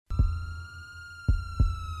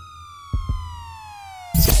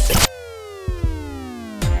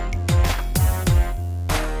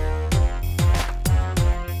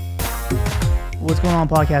going on,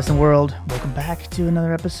 podcasting world? Welcome back to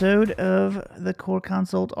another episode of the Core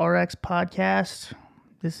Consult RX podcast.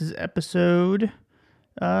 This is episode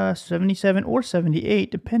 77 or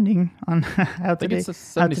 78, depending on how today. It's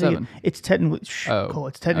 77. It's technically Cole,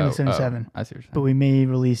 it's technically 77. I see what you're saying. But we may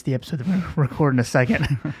release the episode that we're recording a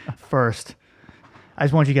second first. I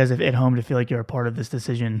just want you guys at home to feel like you're a part of this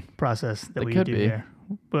decision process that we do here.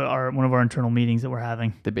 But one of our internal meetings that we're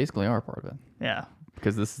having. They basically are a part of it. Yeah.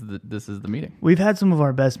 Because this is the meeting. We've had some of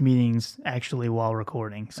our best meetings actually while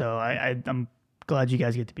recording, so I'm glad you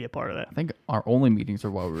guys get to be a part of it. I think our only meetings are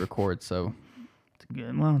while we record, so It's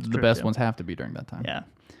good. Well, it's the best ones have to be during that time. Yeah.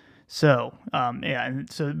 So, and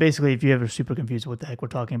so basically, if you ever super confused what the heck we're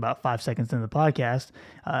talking about 5 seconds into the podcast,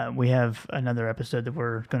 we have another episode that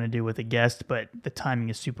we're going to do with a guest, but the timing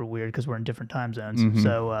is super weird because we're in different time zones. Mm-hmm.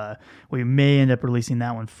 So we may end up releasing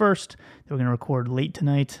that one first. Then we're going to record late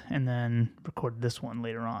tonight and then record this one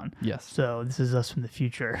later on. Yes. So this is us from the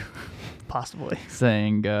future, possibly.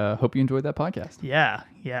 Saying, hope you enjoyed that podcast. Yeah,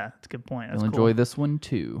 that's a good point. That's You'll enjoy this one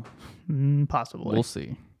too. Possibly. We'll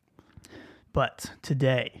see. But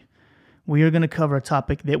today, we are going to cover a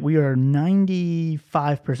topic that we are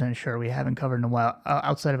 95% sure we haven't covered in a while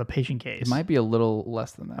outside of a patient case. It might be a little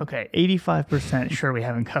less than that. Okay, 85% sure we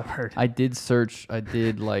haven't covered. I did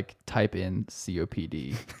type in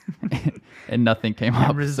COPD and nothing came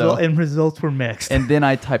up. And results were mixed. And then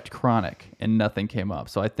I typed chronic and nothing came up.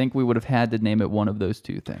 So I think we would have had to name it one of those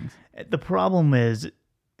two things. The problem is,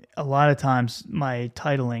 a lot of times my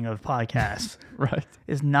titling of podcasts right.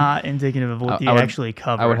 is not indicative of what you actually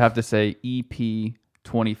cover. I would have to say EP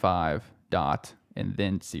 25 dot and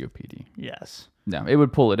then COPD. Yes. No, it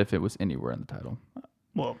would pull it if it was anywhere in the title.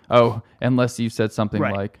 Well. Unless you said something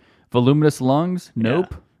like voluminous lungs.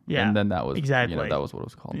 Nope. Yeah. And then that was exactly that was what it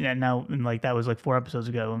was called. Yeah. Now, that was like 4 episodes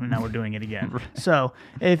ago, and now we're doing it again. Right. So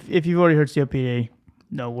if you've already heard COPD,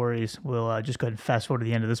 no worries. We'll just go ahead and fast forward to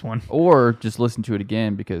the end of this one. Or just listen to it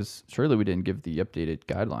again, because surely we didn't give the updated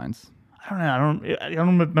guidelines. I don't know. I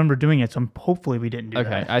don't remember doing it, so hopefully we didn't do that.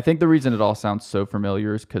 Okay. I think the reason it all sounds so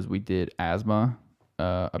familiar is because we did asthma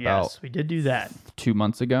yes, we did do that 2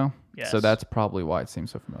 months ago. Yes. So that's probably why it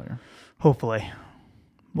seems so familiar. Hopefully.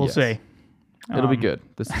 We'll see. It'll be good.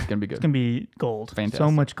 This is going to be good. It's going to be gold. Fantastic.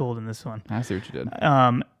 So much gold in this one. I see what you did.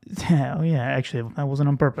 Actually, that wasn't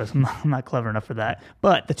on purpose. I'm not clever enough for that.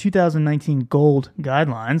 But the 2019 Gold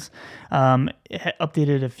Guidelines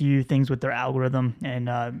updated a few things with their algorithm and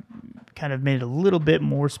kind of made it a little bit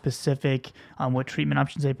more specific on what treatment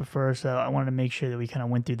options they prefer. So I wanted to make sure that we kind of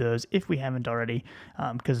went through those if we haven't already,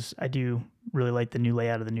 because I do really like the new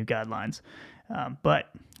layout of the new guidelines. But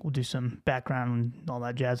we'll do some background and all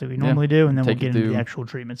that jazz that we normally do, and then we'll get into the actual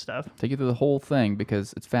treatment stuff. Take you through the whole thing,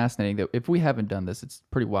 because it's fascinating that if we haven't done this, it's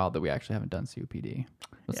pretty wild that we actually haven't done COPD.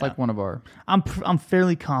 It's like one of our... I'm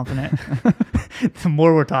fairly confident. The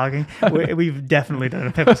more we're talking, we've definitely done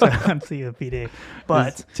an episode on COPD. But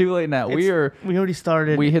it's too late now. We already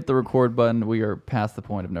started. We hit the record button. We are past the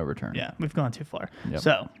point of no return. Yeah, we've gone too far. Yep.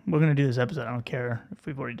 So we're going to do this episode. I don't care if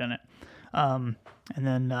we've already done it. And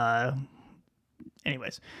then...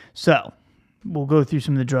 anyways, so we'll go through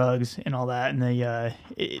some of the drugs and all that. And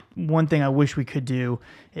one thing I wish we could do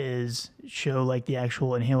is show like the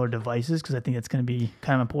actual inhaler devices, because I think that's going to be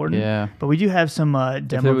kind of important. Yeah. But we do have some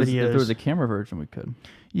demo videos. If there was a camera version, we could.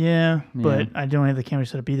 Yeah, but I don't have the camera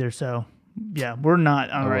set up either, so... Yeah, we're not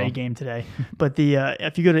on our A game today. But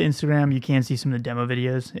if you go to Instagram, you can see some of the demo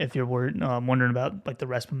videos if you're wondering about like the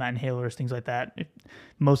Respimat inhalers, things like that.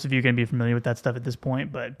 Most of you are going to be familiar with that stuff at this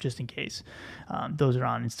point, but just in case, those are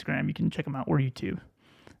on Instagram. You can check them out, or YouTube.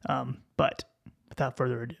 But without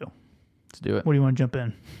further ado, let's do it. What do you want to jump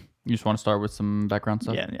in? You just want to start with some background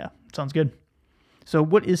stuff? Yeah, sounds good. So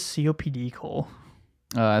what is COPD, Cole?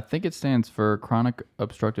 I think it stands for chronic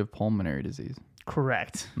obstructive pulmonary disease.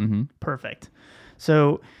 Correct. Mm-hmm. Perfect.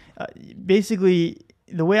 So basically,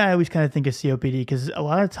 the way I always kind of think of COPD, because a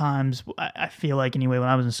lot of times I feel like anyway, when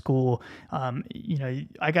I was in school,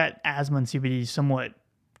 I got asthma and COPD somewhat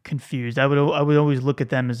confused. I would always look at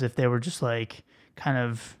them as if they were just like kind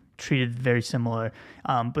of treated very similar.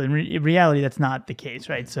 But in reality, that's not the case,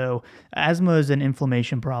 right? So asthma is an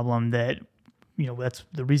inflammation problem that, that's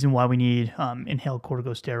the reason why we need inhaled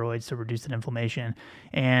corticosteroids to reduce that inflammation.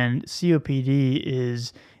 And COPD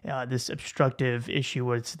is this obstructive issue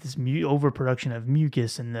where it's this overproduction of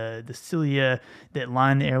mucus, and the cilia that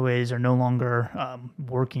line the airways are no longer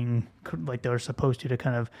working like they're supposed to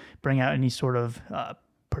kind of bring out any sort of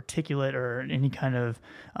particulate or any kind of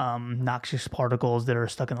noxious particles that are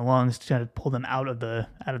stuck in the lungs to kind of pull them out of the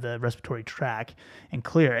respiratory tract and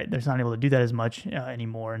clear it. It's not able to do that as much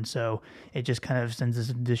anymore, and so it just kind of sends this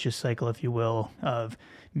vicious cycle, if you will, of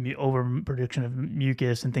overproduction of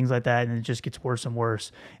mucus and things like that, and it just gets worse and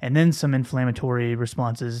worse. And then some inflammatory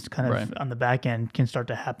responses kind of on the back end can start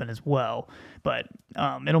to happen as well. But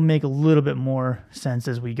it'll make a little bit more sense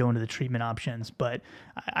as we go into the treatment options. But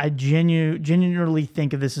I genuinely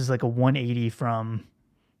think of this as like a 180 from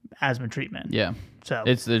asthma treatment. Yeah. So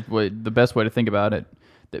it's the best way to think about it.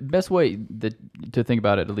 The best way to think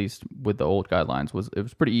about it, at least with the old guidelines, was it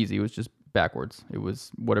was pretty easy. It was just backwards. It was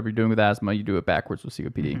whatever you're doing with asthma, you do it backwards with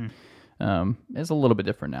COPD. It's a little bit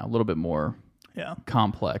different now, a little bit more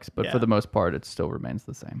complex, but for the most part, it still remains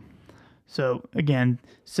the same. So again,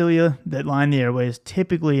 cilia that line the airways,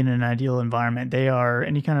 typically in an ideal environment, they are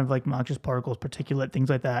any kind of like noxious particles, particulate, things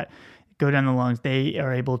like that, go down the lungs. They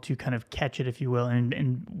are able to kind of catch it, if you will,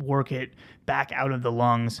 and work it back out of the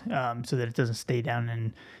lungs so that it doesn't stay down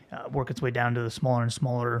and work its way down to the smaller and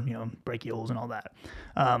smaller, bronchioles and all that.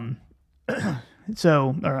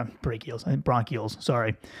 Bronchioles,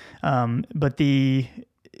 sorry. But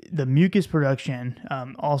the mucus production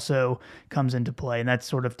also comes into play, and that's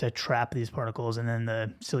sort of to trap these particles, and then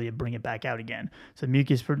the cilia bring it back out again. So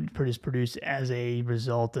mucus is produced as a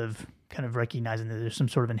result of kind of recognizing that there's some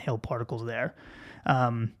sort of inhaled particles there.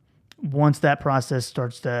 Once that process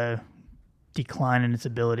starts to decline in its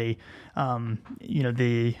ability,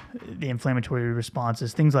 the inflammatory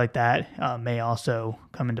responses, things like that, may also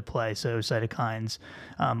come into play. So cytokines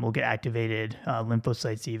will get activated,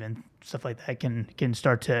 lymphocytes, even stuff like that can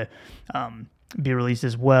start to be released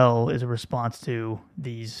as well as a response to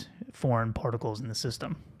these foreign particles in the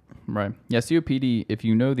system. Right. Yeah, COPD, if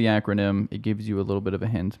you know the acronym, it gives you a little bit of a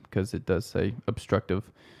hint because it does say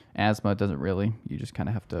obstructive. Asthma doesn't really. You just kind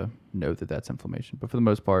of have to know that that's inflammation. But for the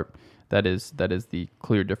most part, that is the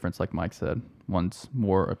clear difference, like Mike said. One's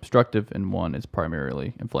more obstructive and one is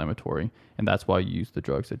primarily inflammatory, and that's why you use the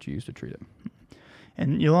drugs that you use to treat it.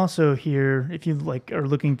 And you'll also hear, if you are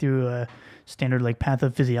looking through a standard like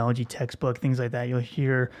pathophysiology textbook, things like that, you'll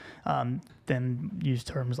hear them use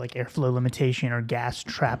terms like airflow limitation or gas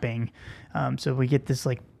trapping. So we get this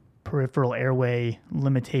like peripheral airway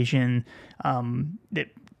limitation that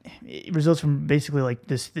it results from basically like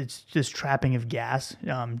this trapping of gas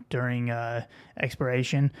during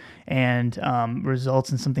expiration, and results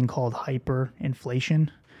in something called hyperinflation.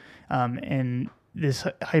 And this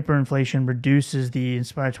hyperinflation reduces the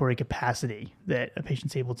inspiratory capacity that a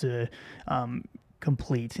patient's able to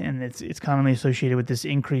complete, and it's commonly associated with this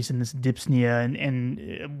increase in this dyspnea,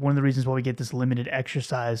 and one of the reasons why we get this limited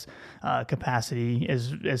exercise capacity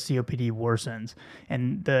as COPD worsens.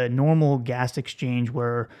 And the normal gas exchange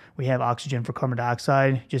where we have oxygen for carbon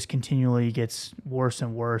dioxide just continually gets worse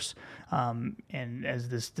and worse, and as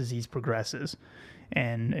this disease progresses.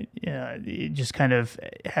 And it just kind of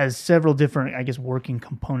has several different, I guess, working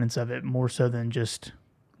components of it, more so than just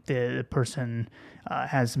the person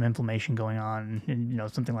has some inflammation going on, and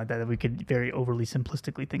something like that we could very overly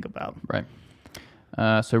simplistically think about. Right.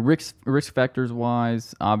 So risk factors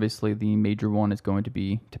wise, obviously the major one is going to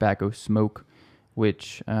be tobacco smoke,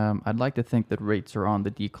 which I'd like to think that rates are on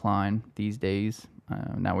the decline these days.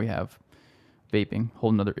 Now we have vaping,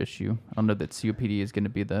 whole nother issue. I don't know that COPD is going to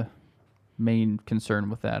be the main concern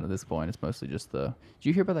with that at this point. It's mostly just did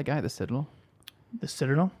you hear about that guy at the Citadel? The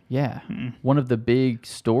Citadel? Yeah. Mm-mm. One of the big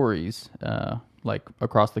stories, like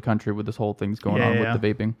across the country with this whole thing's going on with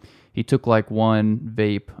the vaping. He took like one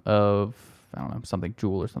vape of, I don't know, something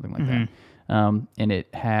Juul or something like that. And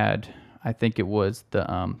it had, I think it was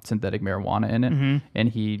the synthetic marijuana in it. And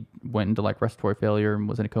he went into like respiratory failure and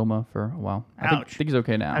was in a coma for a while. I think he's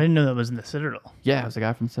okay now. I didn't know that was in the Citadel. Yeah, it was a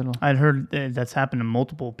guy from Citadel. I'd heard that's happened to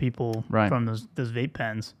multiple people from those vape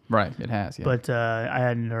pens. Right, it has, yeah. But I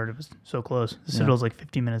hadn't heard it was so close. The Citadel's like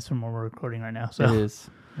 15 minutes from where we're recording right now. So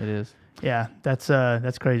It is. Yeah, that's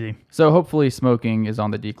crazy. So hopefully smoking is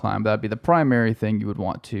on the decline. That'd be the primary thing you would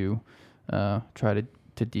want to try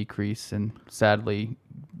to decrease. And sadly,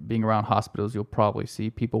 being around hospitals, you'll probably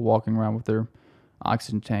see people walking around with their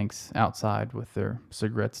oxygen tanks outside with their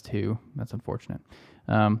cigarettes too. That's unfortunate.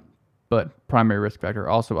 But primary risk factor,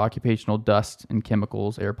 also occupational dust and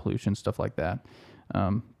chemicals, air pollution, stuff like that.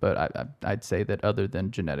 But I'd say that other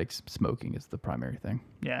than genetics, smoking is the primary thing.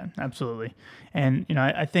 Yeah, absolutely. And,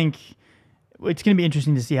 I think it's going to be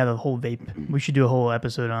interesting to see how the whole vape, we should do a whole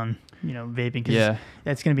episode on, vaping, because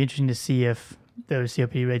that's going to be interesting to see if those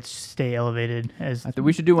COPD rates stay elevated. I think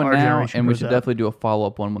we should do one now, and we should definitely do a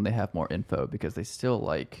follow-up one when they have more info, because they still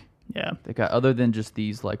Yeah. They got, other than just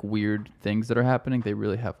these like weird things that are happening, they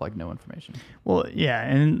really have like no information. Well, yeah,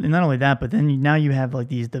 and not only that, but then now you have like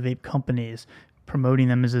the vape companies promoting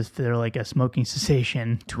them as if they're like a smoking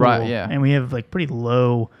cessation tool. Right, yeah. And we have like pretty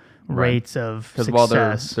low rates of success. Because while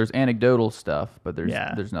there's anecdotal stuff, but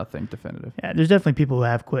there's nothing definitive. Yeah, there's definitely people who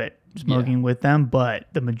have quit smoking with them, but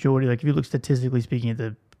the majority, like if you look statistically speaking at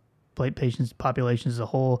the patients population as a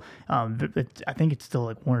whole, I think it's still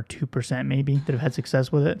like 1 or 2% maybe that have had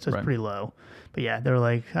success with it, so it's pretty low. But yeah, they're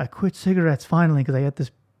like, I quit cigarettes finally because I got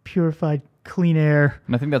this purified clean air.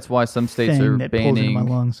 And I think that's why some states are banning my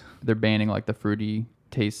lungs. They're banning like the fruity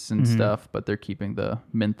tastes and stuff, but they're keeping the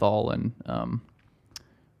menthol and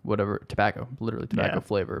whatever tobacco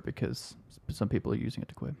flavor because some people are using it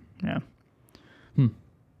to quit. Yeah.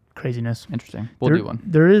 Craziness. Interesting. We'll do one.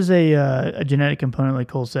 There is a genetic component, like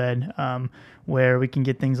Cole said, where we can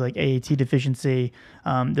get things like AAT deficiency.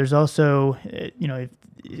 There's also,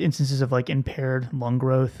 instances of like impaired lung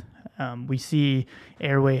growth. We see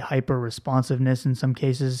airway hyper-responsiveness in some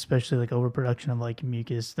cases, especially like overproduction of like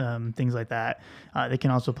mucus, things like that. They can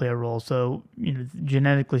also play a role. So,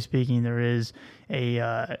 genetically speaking, there is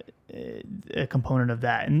a component of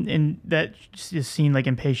that, and that is seen like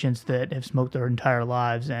in patients that have smoked their entire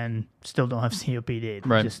lives and still don't have COPD.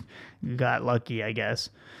 They just got lucky, I guess.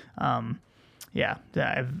 I've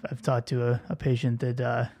talked to a patient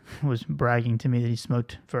that was bragging to me that he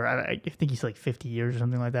smoked for, I think he's like 50 years or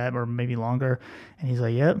something like that, or maybe longer. And he's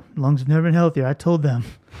like, yep, lungs have never been healthier. I told them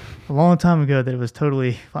a long time ago that it was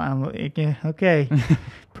totally fine. I'm like, yeah, okay,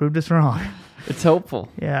 proved us wrong. It's helpful.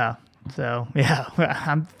 Yeah. So, yeah,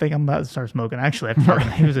 I think I'm about to start smoking. Actually,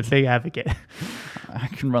 he was a big advocate. I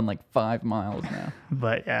can run like 5 miles now.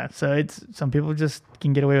 But, yeah, so some people just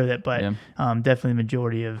can get away with it. But definitely the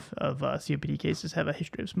majority of COPD cases have a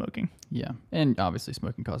history of smoking. Yeah, and obviously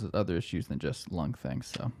smoking causes other issues than just lung things.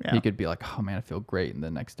 So he could be like, oh, man, I feel great, and the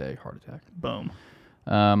next day, heart attack. Boom.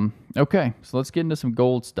 Okay, so let's get into some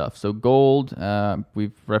GOLD stuff. So GOLD,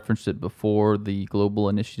 we've referenced it before, the Global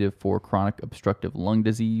Initiative for Chronic Obstructive Lung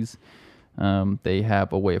Disease. They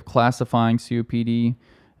have a way of classifying COPD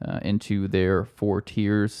into their 4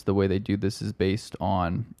 tiers. The way they do this is based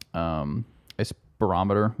on a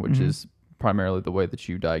spirometer, which is primarily the way that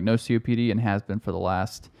you diagnose COPD and has been for the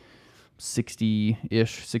last 60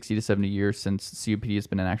 to 70 years since COPD has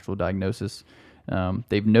been an actual diagnosis.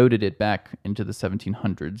 They've noted it back into the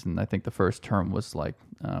 1700s, and I think the first term was like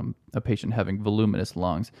a patient having voluminous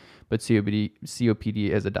lungs. But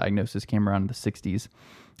COPD as a diagnosis came around in the 60s.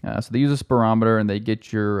 So they use a spirometer, and they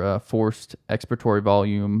get your forced expiratory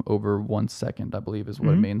volume over 1 second, I believe is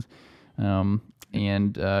what it means.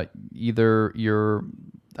 Either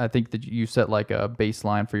I think that you set like a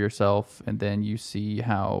baseline for yourself, and then you see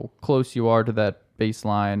how close you are to that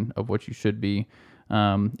baseline of what you should be.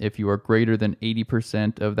 If you are greater than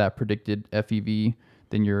 80% of that predicted FEV,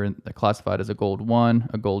 then you're classified as a GOLD 1.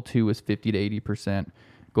 A GOLD 2 is 50 to 80%.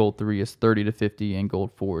 GOLD 3 is 30 to 50, and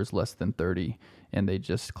GOLD 4 is less than 30. And they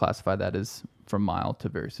just classify that as from mild to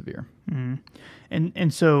very severe.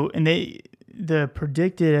 The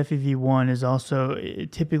predicted FEV1 is also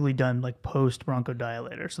typically done like post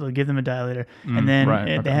bronchodilator. So they'll give them a dilator, and then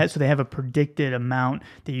they have a predicted amount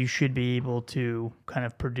that you should be able to kind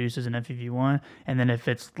of produce as an FEV1. And then if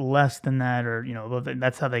it's less than that, or above that,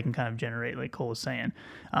 that's how they can kind of generate, like Cole was saying.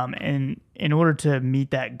 And in order to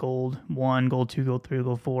meet that GOLD 1, GOLD 2, GOLD 3,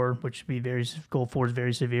 GOLD 4, which would be GOLD 4 is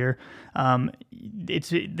very severe.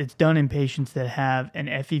 It's done in patients that have an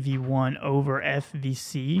FEV1 over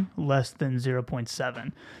FVC less than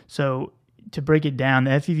 0.7. So to break it down,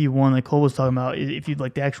 the FEV1 that Cole was talking about, if you'd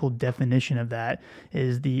like, the actual definition of that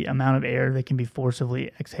is the amount of air that can be forcibly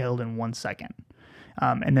exhaled in 1 second.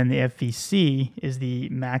 And then the FVC is the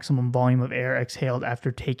maximum volume of air exhaled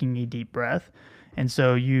after taking a deep breath. And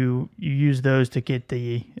so you use those to get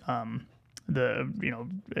the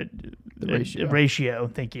ratio.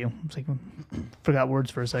 Thank you. It's like forgot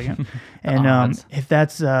words for a second. And if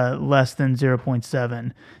that's less than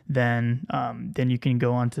 0.7, then you can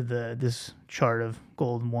go onto this chart of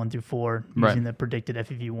GOLD 1 through 4 using the predicted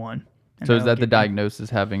FEV1. So is that the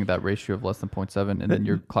diagnosis having that ratio of less than 0.7, and then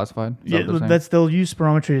you're classified? They'll use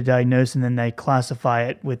spirometry to diagnose, and then they classify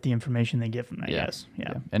it with the information they get from that. Yes.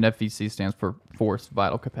 Yeah. And FVC stands for forced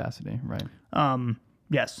vital capacity, right?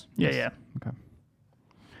 Yes. Yeah. Okay.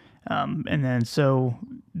 And then so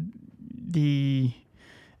the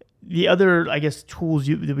other, I guess, tools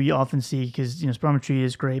that we often see, because spirometry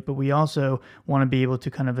is great, but we also want to be able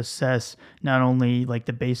to kind of assess not only like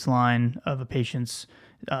the baseline of a patient's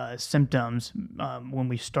when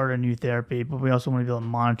we start a new therapy, but we also want to be able to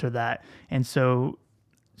monitor that. And so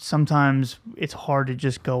sometimes it's hard to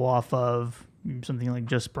just go off of something like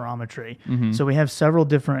just spirometry. So we have several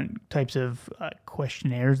different types of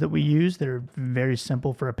questionnaires that we use that are very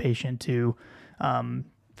simple for a patient to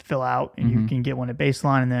fill out, and you can get one at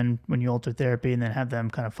baseline, and then when you alter therapy, and then have them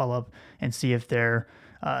kind of follow up and see if their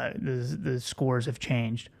the scores have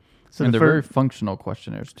changed. So and they're very functional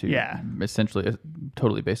questionnaires too. Yeah. Essentially,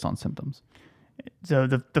 totally based on symptoms. So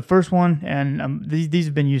the first one, and these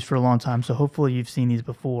have been used for a long time, so hopefully you've seen these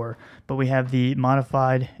before, but we have the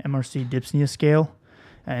modified MRC dyspnea scale.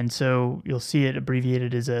 And so you'll see it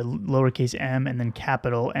abbreviated as a lowercase m and then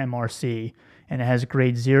capital MRC, and it has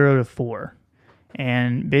grade 0 to 4.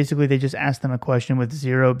 And basically they just ask them a question, with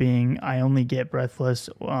 0 being I only get breathless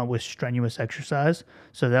with strenuous exercise.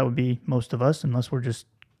 So that would be most of us, unless we're just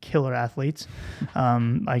killer athletes.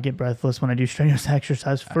 I get breathless when I do strenuous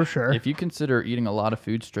exercise for sure. If you consider eating a lot of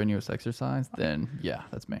food strenuous exercise, then yeah,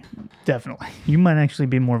 that's me. Definitely. You might actually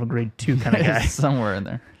be more of a grade 2 kind of guy. Somewhere in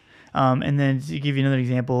there. And then to give you another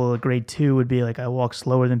example, a grade 2 would be like I walk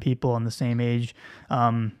slower than people on the same age,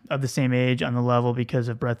 of the same age on the level because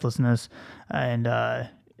of breathlessness, and or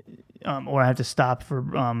I have to stop for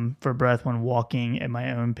breath when walking at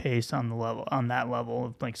my own pace on that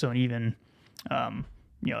level. Like, so an even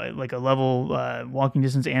like a level walking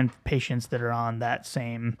distance, and patients that are on that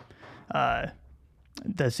same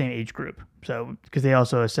age group. So because they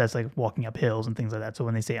also assess like walking up hills and things like that. So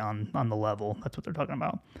when they say on the level, that's what they're talking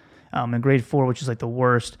about. And grade 4, which is like the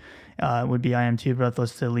worst, would be I am too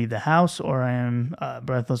breathless to leave the house, or I am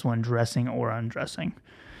breathless when dressing or undressing.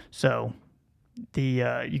 So you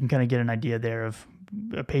can kind of get an idea there of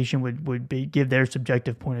a patient would give their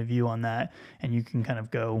subjective point of view on that, and you can kind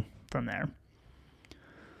of go from there.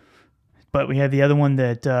 But we have the other one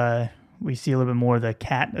that we see a little bit more, the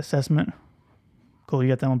CAT assessment. Cole, you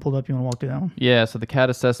got that one pulled up? You want to walk through that one? Yeah, so the CAT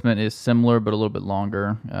assessment is similar but a little bit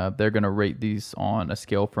longer. They're going to rate these on a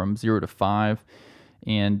scale from 0 to 5,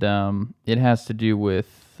 and it has to do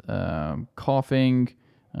with coughing,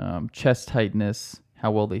 chest tightness,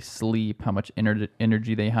 how well they sleep, how much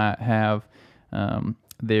energy they have,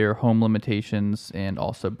 their home limitations, and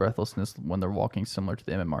also breathlessness when they're walking, similar to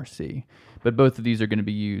the MMRC. But both of these are going to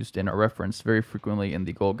be used and are referenced very frequently in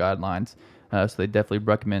the GOLD guidelines. So they definitely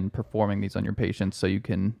recommend performing these on your patients so you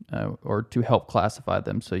can, or to help classify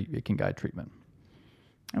them so it can guide treatment.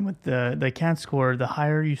 And with the CAT score, the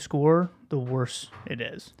higher you score, the worse it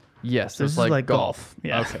is. Yes, so it's this is like golf.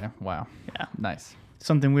 Yeah. Okay, wow. Yeah. Nice.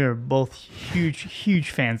 Something we are both huge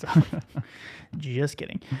fans of. Just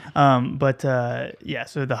kidding. So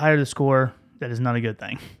the higher the score, that is not a good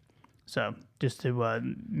thing. So just to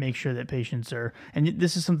make sure that patients are, and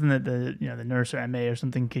this is something that the nurse or MA or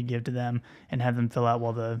something could give to them and have them fill out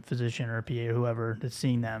while the physician or PA or whoever that's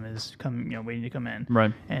seeing them is waiting to come in.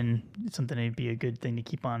 Right. And it's something that'd be a good thing to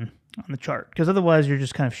keep on the chart, because otherwise you're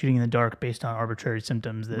just kind of shooting in the dark based on arbitrary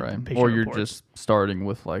symptoms that the patient or you're reports. just starting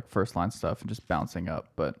with like first line stuff and just bouncing up.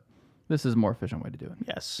 But this is a more efficient way to do it.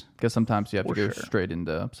 Yes. Because sometimes you have to go sure. straight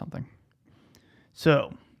into something.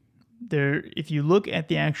 So if you look at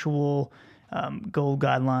the actual GOLD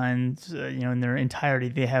guidelines, in their entirety,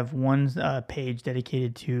 they have one page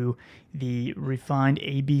dedicated to the refined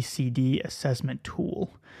ABCD assessment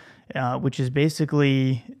tool, which is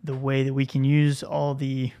basically the way that we can use all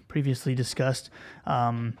the previously discussed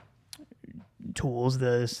tools,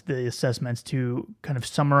 the assessments, to kind of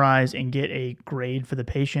summarize and get a grade for the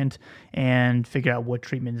patient and figure out what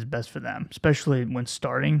treatment is best for them. Especially when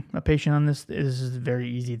starting a patient on this is a very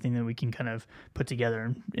easy thing that we can kind of put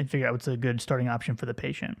together and figure out what's a good starting option for the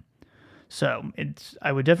patient. So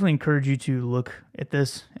I would definitely encourage you to look at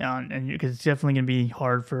this, and because it's definitely going to be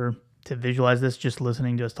hard to visualize this just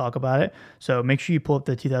listening to us talk about it. So make sure you pull up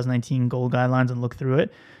the 2019 GOLD guidelines and look through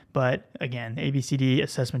it. But again, ABCD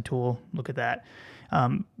assessment tool, look at that.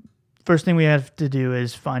 First thing we have to do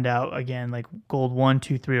is find out, again, like GOLD 1,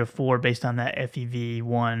 2, 3, or 4 based on that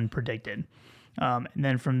FEV1 predicted. And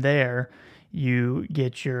then from there, you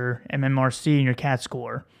get your MMRC and your CAT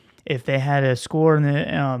score. If they had a score in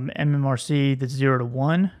the MMRC that's 0 to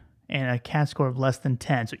 1 and a CAT score of less than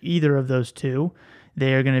 10, so either of those two,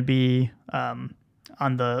 they are going to be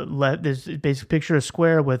on the left. There's basically picture a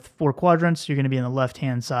square with 4 quadrants. You're going to be on the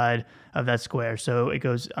left-hand side of that square. So it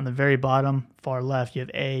goes on the very bottom, far left, you have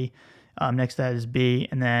A. Next to that is B.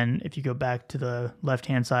 And then if you go back to the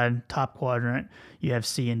left-hand side, top quadrant, you have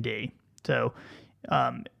C and D. So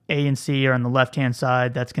A and C are on the left-hand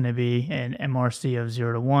side. That's going to be an MRC of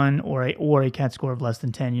 0 to 1 or a CAT score of less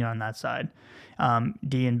than 10. You're on that side.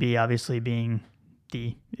 D and B obviously being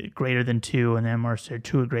the greater than 2 and the MRC, or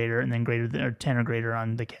 2 or greater, and then greater than or 10 or greater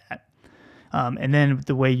on the CAT. And then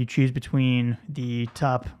the way you choose between the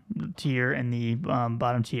top tier and the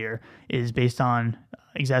bottom tier is based on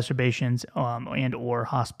exacerbations and or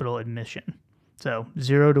hospital admission. So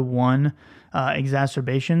 0 to 1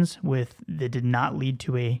 exacerbations that did not lead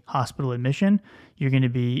to a hospital admission, you're going to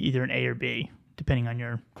be either an A or B, depending on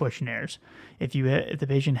your questionnaires. If the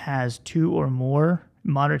patient has 2 or more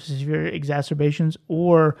moderate to severe exacerbations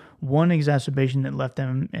or one exacerbation that left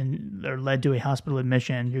them or led to a hospital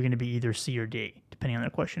admission, you're going to be either C or D, depending on their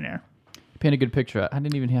questionnaire. Paint a good picture. I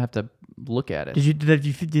didn't even have to look at it.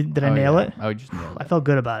 Did I nail it? Oh, you just nailed it. I felt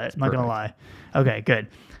good about it. I'm not going to lie. Okay, good.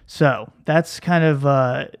 So that's kind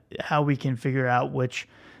of how we can figure out which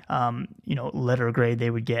letter grade they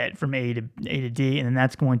would get from A to D, and then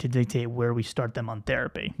that's going to dictate where we start them on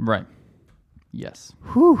therapy. Right. Yes.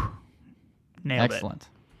 Whew. Nailed Excellent.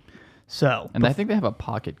 it. So, and I think they have a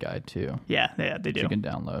pocket guide too. Yeah, they do. You can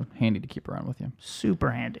download. Handy to keep around with you.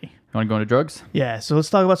 Super handy. You want to go into drugs? Yeah. So let's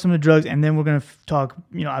talk about some of the drugs, and then we're going to talk,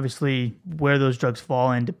 obviously where those drugs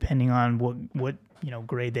fall in, depending on what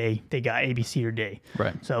grade they got, A, B, C, or D.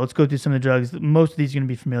 Right. So let's go through some of the drugs. Most of these are going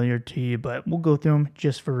to be familiar to you, but we'll go through them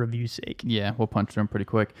just for review's sake. Yeah, we'll punch through them pretty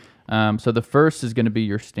quick. So the first is going to be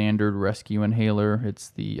your standard rescue inhaler. It's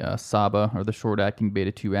the SABA, or the short-acting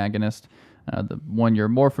beta-2 agonist. The one you're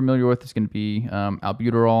more familiar with is going to be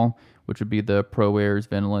albuterol, which would be the ProAirs,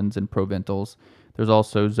 Venolins, and Proventals. There's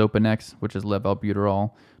also Xopenex, which is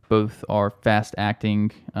levoalbuterol. Both are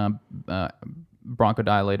fast-acting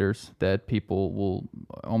bronchodilators that people will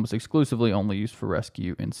almost exclusively only use for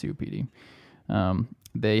rescue in COPD.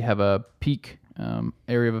 They have a peak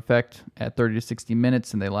area of effect at 30 to 60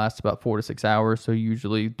 minutes, and they last about 4 to 6 hours. So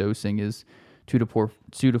usually dosing is 2 to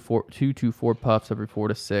 4 puffs every 4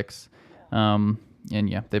 to 6. And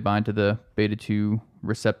yeah, they bind to the beta-2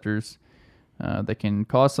 receptors. They can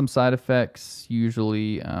cause some side effects,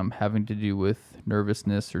 usually having to do with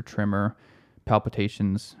nervousness or tremor,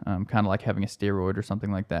 palpitations, kind of like having a steroid or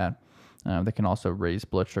something like that. They can also raise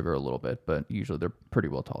blood sugar a little bit, but usually they're pretty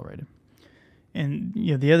well tolerated. And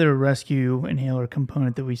the other rescue inhaler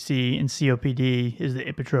component that we see in COPD is the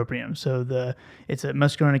ipratropium. So it's a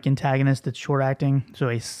muscarinic antagonist that's short-acting, so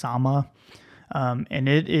a SAMA. And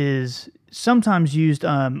it is sometimes used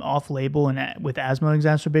off-label and with asthma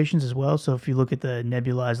exacerbations as well. So if you look at the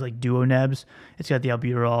nebulized like Duonebs, it's got the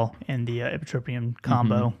albuterol and the ipratropium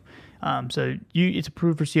combo. So it's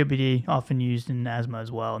approved for COPD, often used in asthma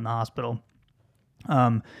as well in the hospital.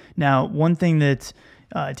 Now, one thing that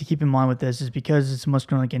to keep in mind with this is because it's a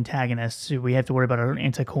muscarinic antagonist, so we have to worry about our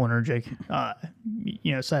anticholinergic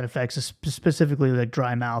side effects, specifically like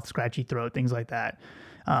dry mouth, scratchy throat, things like that.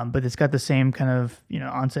 But it's got the same kind of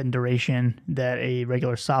onset and duration that a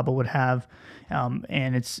regular SABA would have,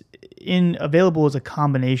 and it's available as a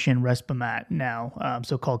combination Respimat now,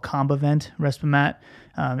 so-called Combivent Respimat,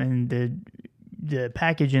 and the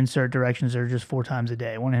package insert directions are just 4 times a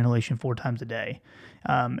day, one inhalation 4 times a day,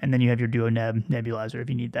 and then you have your Duoneb nebulizer if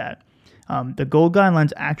you need that. The GOLD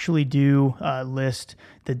guidelines actually do list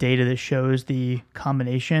the data that shows the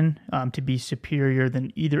combination to be superior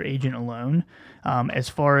than either agent alone, as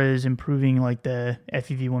far as improving like the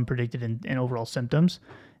FEV1 predicted and overall symptoms.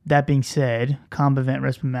 That being said, Combivent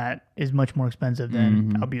Respimat is much more expensive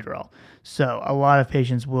than albuterol. So a lot of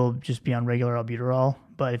patients will just be on regular albuterol,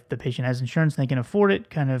 but if the patient has insurance and they can afford it,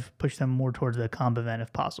 kind of push them more towards the Combivent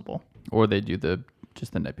if possible. Or they do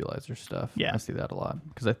just the nebulizer stuff. Yeah. I see that a lot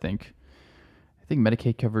because I think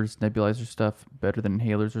Medicaid covers nebulizer stuff better than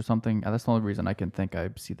inhalers or something. That's the only reason I can think I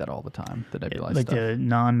see that all the time, the nebulizer like stuff. the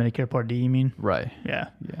non-Medicare Part D, you mean? Right. Yeah.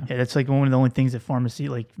 That's like one of the only things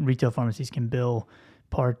that retail pharmacies can bill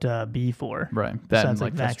Part B for. Right. That and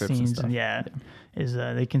like vaccines and is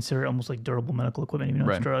they consider it almost like durable medical equipment, even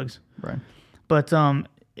though it's drugs. Right. But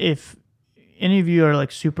if any of you are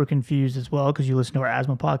like super confused as well because you listen to our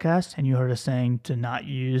asthma podcast and you heard us saying to not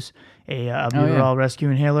use a albuterol rescue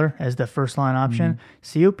inhaler as the first line option,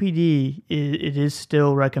 COPD it is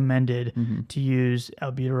still recommended to use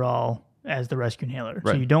albuterol as the rescue inhaler.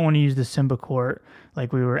 Right. So you don't want to use the Symbicort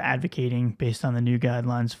like we were advocating based on the new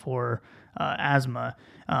guidelines for asthma.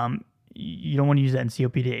 You don't want to use that in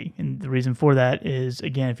COPD. And the reason for that is,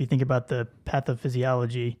 again, if you think about the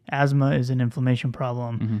pathophysiology, asthma is an inflammation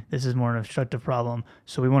problem. This is more an obstructive problem.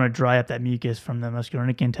 So we want to dry up that mucus from the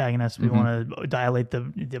muscarinic antagonist. We want to dilate the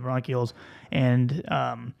bronchioles. And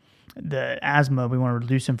the asthma, we want to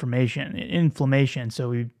reduce inflammation.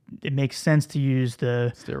 So it makes sense to use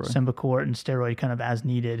the Symbicort and steroid kind of as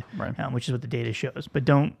needed, which is what the data shows. But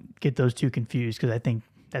don't get those two confused because I think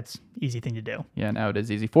that's an easy thing to do. Yeah, now it is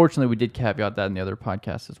easy. Fortunately, we did caveat that in the other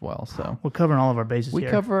podcast as well. So we're covering all of our bases here. We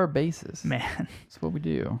cover our bases. Man. That's what we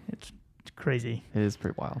do. crazy. It is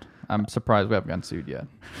pretty wild. I'm surprised we haven't gotten sued yet.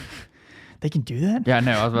 They can do that? Yeah,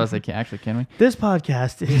 no, I was about to say, can we? This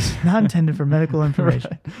podcast is not intended for medical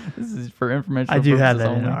information. Right. This is for information. I do have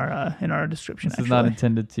that in our description. This is not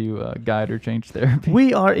intended to guide or change therapy.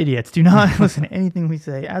 We are idiots. Do not listen to anything we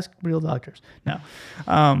say. Ask real doctors. No.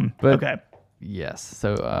 Okay. Yes.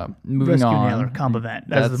 So moving Rescue on. inhaler, comp event.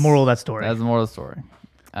 That's the moral of that story. That's the moral of the story.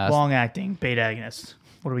 Long-acting beta agonists.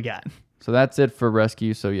 What do we got? So that's it for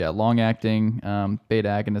rescue. So yeah, long-acting beta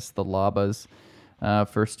agonists, the LABAs.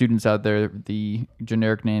 For students out there, the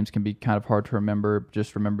generic names can be kind of hard to remember.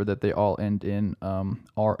 Just remember that they all end in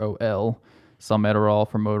ROL,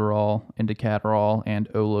 salmeterol, formoterol, indicaterol, and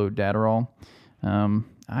olodaterol.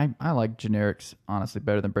 I like generics, honestly,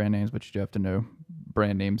 better than brand names, but you do have to know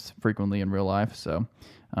brand names frequently in real life. So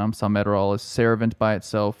salmeterol is Ceravent by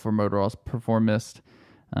itself, formoterol is Performist,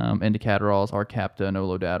 indicaterol is Arcapta, and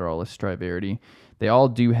olodaterol is Striverity. They all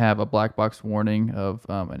do have a black box warning of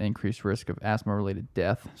an increased risk of asthma-related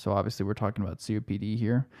death. So obviously we're talking about COPD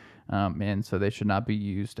here. And so they should not be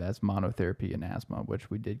used as monotherapy in asthma,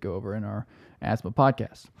 which we did go over in our asthma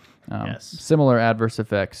podcast. Yes. Similar adverse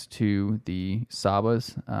effects to the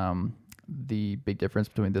SABAs. The big difference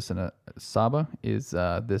between this and a SABA is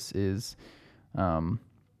this is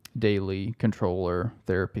daily controller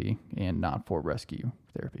therapy and not for rescue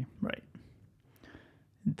therapy. Right.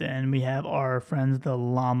 Then we have our friends, the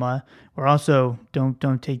llama. We're also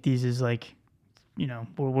don't take these as like,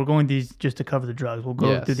 we're going these just to cover the drugs. We'll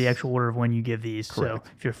go through the actual order of when you give these. Correct.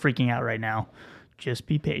 So if you're freaking out right now, just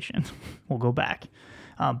be patient. We'll go back.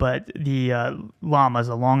 But the llamas,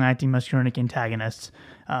 the long-acting muscarinic antagonists.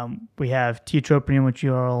 We have tiotropium, which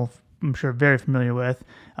you are all, I'm sure, very familiar with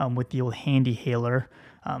the old handy haler.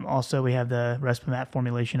 Also, we have the Respimat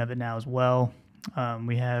formulation of it now as well.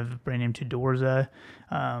 We have brand name Tudorza.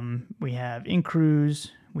 We have Incruz.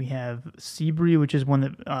 We have Sebree, which is one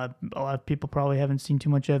that a lot of people probably haven't seen too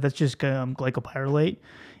much of. That's just glycopyrrolate.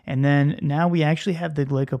 And then now we actually have the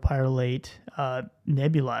glycopyrrolate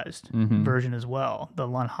nebulized version as well, the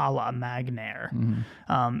Lanhala Magnair.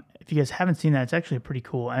 If you guys haven't seen that, it's actually pretty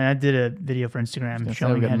cool. And I did a video for Instagram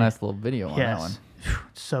showing we got a nice little video on that one.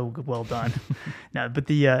 So well done. No, but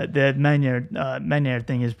the Magnair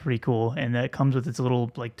thing is pretty cool, and that comes with its little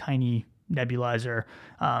like tiny nebulizer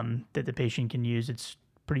that the patient can use. It's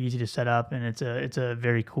pretty easy to set up, and it's a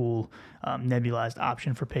very cool nebulized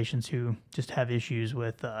option for patients who just have issues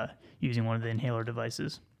with using one of the inhaler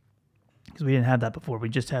devices, because we didn't have that before. We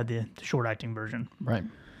just had the short-acting version. Right.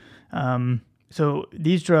 So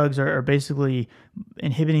these drugs are basically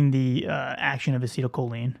inhibiting the action of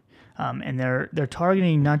acetylcholine. And they're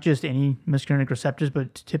targeting not just any muscarinic receptors,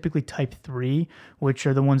 but typically type 3, which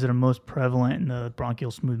are the ones that are most prevalent in the bronchial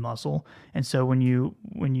smooth muscle. And so when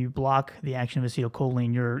you block the action of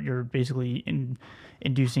acetylcholine, you're basically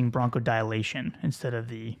inducing bronchodilation instead of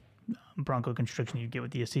the bronchoconstriction you get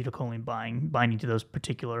with the acetylcholine binding to those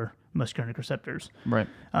particular muscarinic receptors. Right.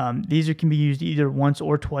 These can be used either once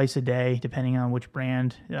or twice a day, depending on which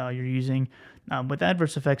brand you're using. With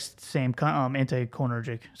adverse effects, same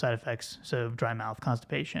anticholinergic side effects, so dry mouth,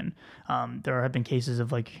 constipation. There have been cases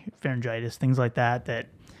of like pharyngitis, things like that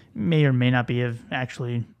may or may not have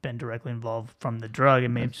actually been directly involved from the drug. It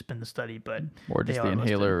may have just been the study, but or just the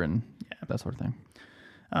inhaler and that sort of thing.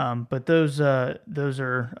 But those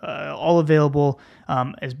are all available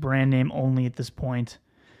as brand name only at this point,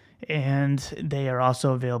 and they are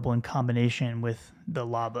also available in combination with the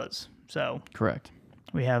LABAs. So correct.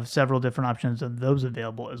 We have several different options of those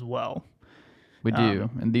available as well. We do,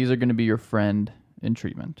 and these are going to be your friend in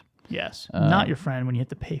treatment. Yes, not your friend when you have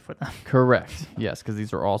to pay for them. Correct. Yes, because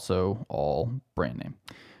these are also all brand name.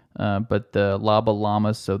 But the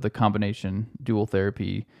LABA-LAMAs, so the combination dual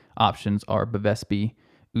therapy options are Bevespi,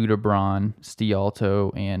 Udobron,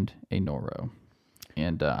 Stialto, and Anoro.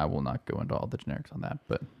 And I will not go into all the generics on that,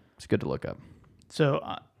 but it's good to look up. So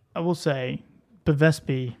I will say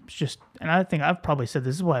Bevespi is just, and I think I've probably said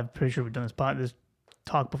this is why I'm pretty sure we've done this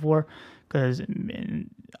talk before, because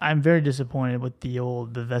I'm very disappointed with the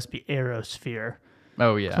old Bevespi Aerosphere.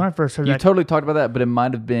 Oh, yeah. When I first heard you totally talked about that, but it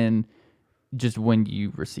might have been just when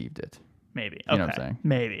you received it. Maybe. You know what I'm saying?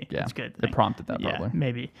 Maybe. Yeah. That's good. It prompted that probably. Yeah,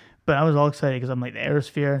 maybe. But I was all excited because I'm like, the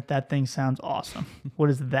Aerosphere, that thing sounds awesome. What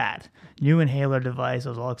is that? New inhaler device. I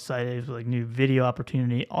was all excited. It was like new video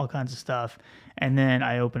opportunity, all kinds of stuff. And then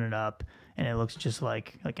I open it up and it looks just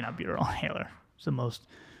like an albuterol inhaler. It's the most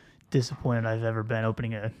disappointed I've ever been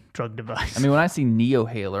opening a drug device. I mean, when I see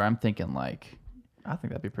Neohaler, I'm thinking like, I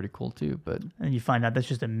think that'd be pretty cool too, but... And you find out that's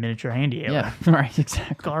just a miniature handy inhaler. Yeah, right,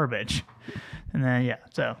 exactly. Garbage. And then,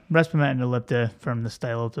 so Respimat and Ellipta from the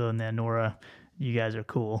Stialto and the Anora, you guys are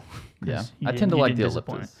cool. Yeah, I tend to like the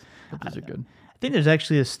Elliptis. Elliptis are good. I think there's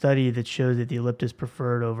actually a study that shows that the Elliptis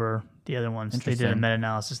preferred over the other ones. They did a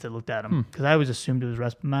meta-analysis that looked at them because I always assumed it was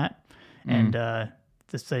Respimat, and the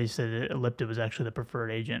study said that Ellipta was actually the preferred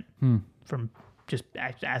agent from just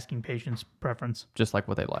asking patients' preference. Just like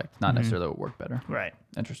what they liked, not necessarily what worked better. Right.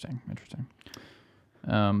 Interesting.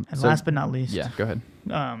 And last but not least, yeah, go ahead.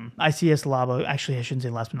 ICS LABA. Actually, I shouldn't say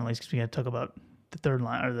last but not least because we got to talk about the third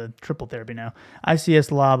line or the triple therapy now. ICS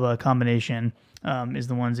LABA combination is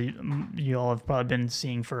the ones that you all have probably been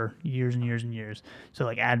seeing for years and years and years. So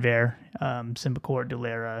like Advair, Symbicort,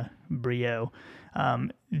 Dulera, Brio.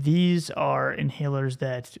 These are inhalers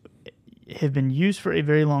that have been used for a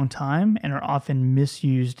very long time and are often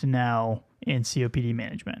misused now in COPD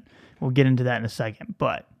management. We'll get into that in a second,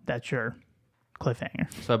 but that's your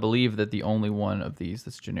cliffhanger. So I believe that the only one of these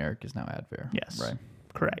that's generic is now Advair. Yes. Right.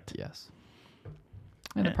 Correct. Yes.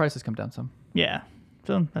 And the price has come down some. Yeah.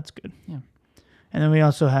 So that's good. Yeah. And then we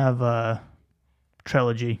also have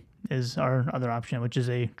Trelegy is our other option, which is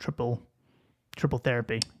a triple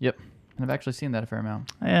therapy. Yep. And I've actually seen that a fair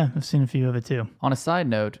amount. Yeah, I've seen a few of it too. On a side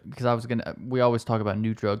note, because we always talk about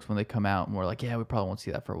new drugs when they come out, and we're like, yeah, we probably won't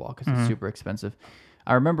see that for a while because it's super expensive.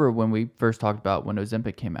 I remember when we first talked about when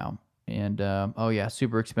Ozempic came out, and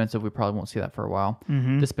super expensive. We probably won't see that for a while.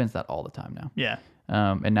 Dispense that all the time now. Yeah.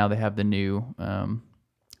 And now they have the new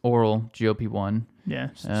oral GLP-1. Yeah,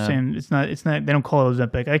 same. It's not. They don't call it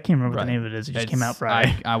Ozempic. I can't remember what the name of it is. It just came out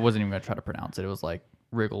Friday. I wasn't even gonna try to pronounce it. It was like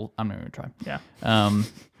Wriggle. I'm not even gonna try. Yeah.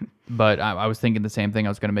 But I was thinking the same thing. I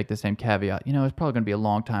was gonna make the same caveat. It's probably gonna be a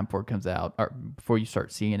long time before it comes out or before you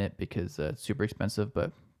start seeing it because it's super expensive.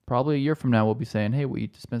 But probably a year from now, we'll be saying, "Hey, we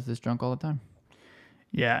dispense this junk all the time."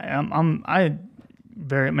 Yeah. Nothing. I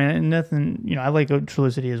like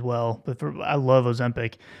Trulicity as well, but I love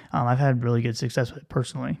Ozempic. I've had really good success with it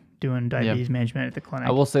personally, doing diabetes management at the clinic.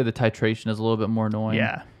 I will say the titration is a little bit more annoying.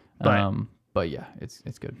 Yeah, but yeah, it's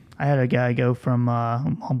good. I had a guy go from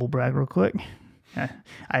humble brag real quick.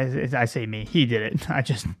 I say me. He did it. I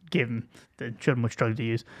just showed him which drug to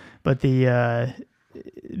use. But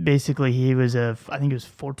basically he was I think it was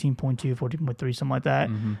 14.2, 14.3, something like that.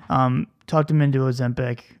 Talked him into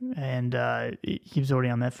Ozempic, and he was already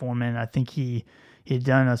on metformin. I think he had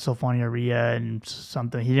done a sulfonylurea and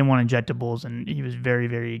something. He didn't want injectables, and he was very,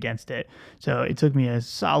 very against it. So it took me a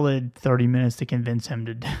solid 30 minutes to convince him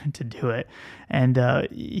to do it. And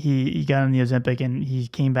he got on the Ozempic, and he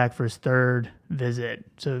came back for his third visit.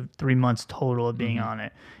 So 3 months total of being on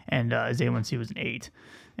it. And his A1C was an 8.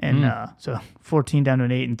 And so 14 down to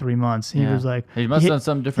an 8 in 3 months. He was like, he must have done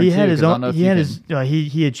something different. He had his own. He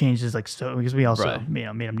had changed his because we also made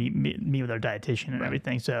him meet with our dietitian and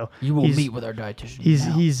everything. So you will meet with our dietitian.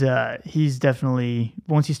 He's definitely,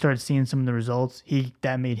 once he started seeing some of the results,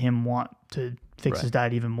 that made him want to fix his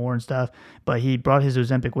diet even more and stuff. But he brought his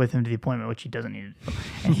Ozempic with him to the appointment, which he doesn't need to do.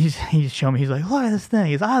 And he's showing me, he's like, look at this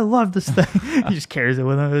thing. I love this thing. He just carries it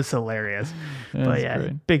with him. It's hilarious. But yeah,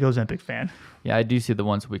 great. Big Ozempic fan. Yeah, I do see the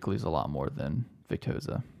once weeklies a lot more than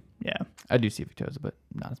Victoza. Yeah. I do see Victoza, but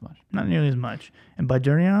not as much. Not nearly as much. And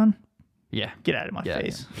Budurion? Yeah. Get out of my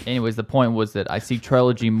face. Yeah. Anyways, the point was that I see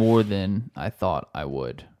Trelegy more than I thought I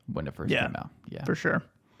would when it first came out. Yeah. For sure.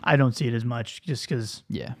 I don't see it as much just because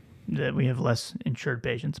that we have less insured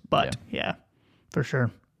patients. But yeah, for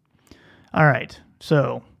sure. All right.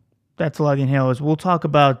 So that's a lot of the inhalers. We'll talk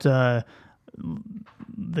about a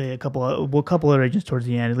couple other agents towards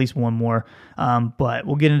the end, at least one more. But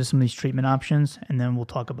we'll get into some of these treatment options, and then we'll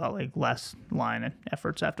talk about like last line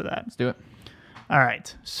efforts after that. Let's do it. All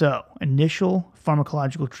right. So initial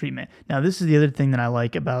pharmacological treatment. Now, this is the other thing that I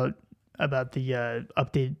like about the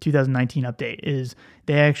update 2019 update is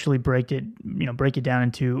they actually break it down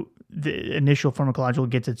into the initial pharmacological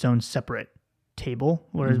gets its own separate table,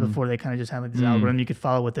 whereas before they kind of just had like this algorithm you could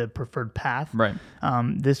follow with a preferred path. Right.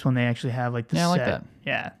 This one they actually have like the set. I like that.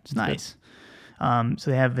 Yeah, it's nice.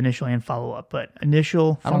 So they have initial and follow up, but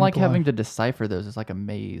initial. I don't like having to decipher those. It's like a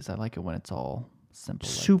maze. I like it when it's all simple.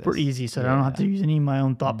 Super like easy, so I don't have to use any of my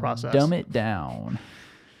own thought process. Dumb it down.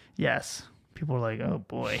 Yes. People are like, oh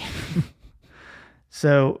boy.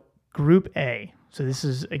 So group A. So this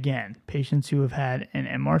is again patients who have had an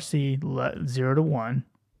MRC 0 to 1.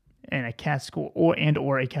 And a CAT score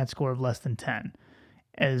or a CAT score of less than 10,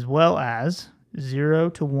 as well as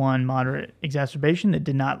 0 to 1 moderate exacerbation that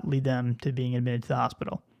did not lead them to being admitted to the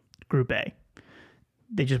hospital. Group A.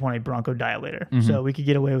 They just want a bronchodilator. So we could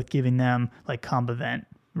get away with giving them like Combivent,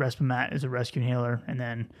 Respimat as a rescue inhaler, and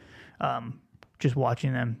then just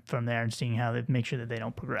watching them from there and seeing how they make sure that they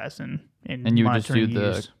don't progress and you would just do monitoring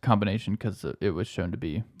the use. combination because it was shown to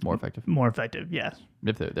be more effective. More effective, yes.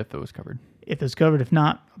 If it was covered. If it's covered, if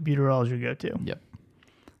not, albuterol is your go-to. Yep.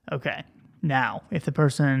 Okay. Now, if the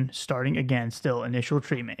person starting, again, still initial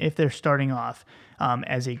treatment, if they're starting off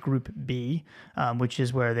as a group B, which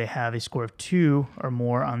is where they have a score of 2 or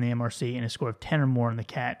more on the MRC and a score of 10 or more on the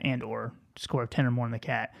CAT and or score of 10 or more on the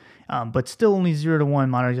CAT, but still only 0 to 1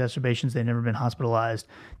 moderate exacerbations, they've never been hospitalized,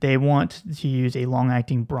 they want to use a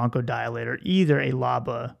long-acting bronchodilator, either a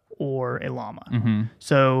LABA or a LAMA. Mm-hmm.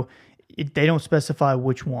 So they don't specify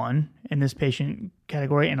which one in this patient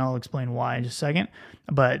category, and I'll explain why in just a second,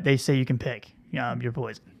 but they say you can pick your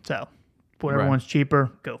poison. So whatever Right. one's cheaper,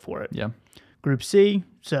 go for it. Yeah. Group C,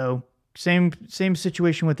 so same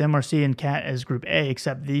situation with MRC and CAT as Group A,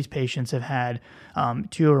 except these patients have had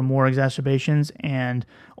 2 or more exacerbations and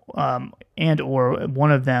or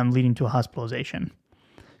one of them leading to a hospitalization.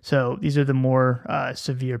 So these are the more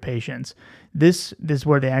severe patients. This is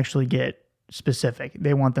where they actually get specific.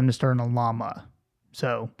 They want them to start on a LAMA.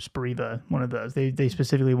 So Spiriva, one of those. They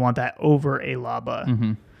specifically want that over a LABA.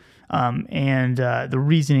 Mm-hmm. And the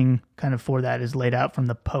reasoning kind of for that is laid out from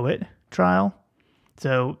the POET trial.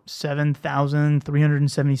 So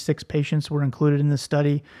 7,376 patients were included in this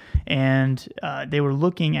study, and they were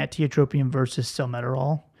looking at tiotropium versus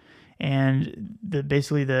salmeterol. And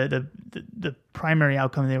basically the primary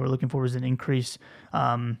outcome they were looking for was an increase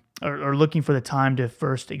or looking for the time to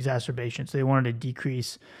first exacerbation. So they wanted to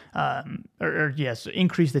decrease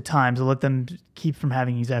increase the time to let them keep from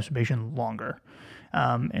having exacerbation longer.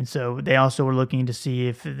 And so they also were looking to see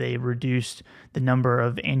if they reduced the number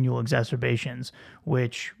of annual exacerbations,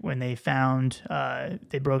 which when they found,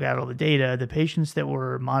 they broke out all the data, the patients that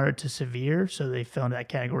were moderate to severe, so they fell into that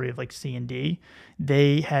category of like C and D,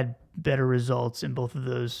 they had better results in both of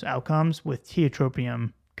those outcomes with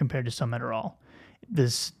tiotropium compared to salmeterol.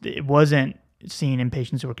 It wasn't seen in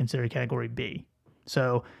patients who were considered category B.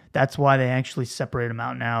 So that's why they actually separate them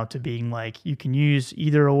out now to being like, you can use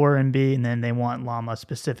either or in B, and then they want LAMA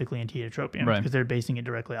specifically in tiotropium Right. because they're basing it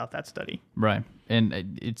directly off that study. Right.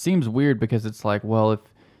 And it seems weird because it's like, well,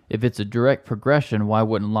 if it's a direct progression, why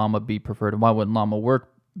wouldn't LAMA be preferred? And why wouldn't LAMA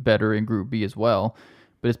work better in Group B as well?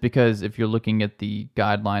 But it's because if you're looking at the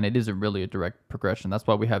guideline, it isn't really a direct progression. That's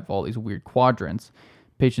why we have all these weird quadrants.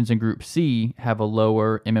 Patients in Group C have a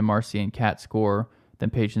lower MMRC and CAT score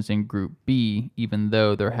than patients in Group B, even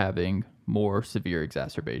though they're having more severe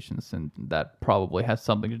exacerbations. And that probably has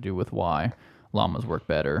something to do with why LAMAs work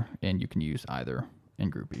better, and you can use either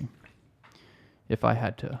in Group B. If I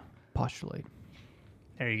had to postulate.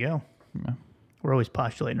 There you go. Yeah. We're always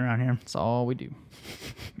postulating around here. That's all we do.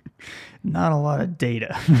 Not a lot of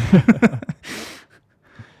data.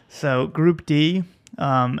 So Group D,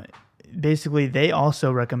 basically they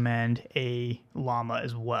also recommend a LAMA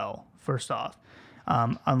as well, first off.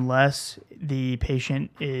 Unless the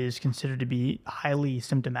patient is considered to be highly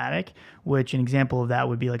symptomatic, which an example of that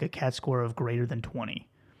would be like a CAT score of greater than 20.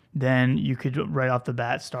 Then you could right off the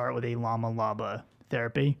bat start with a LAMA-LABA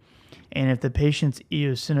therapy. And if the patient's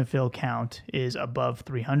eosinophil count is above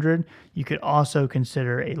 300, you could also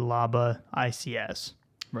consider a LABA ICS.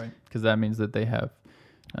 Right. Because that means that they have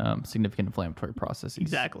significant inflammatory processes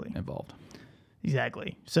Exactly. involved.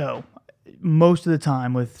 Exactly. So most of the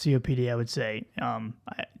time with COPD, I would say,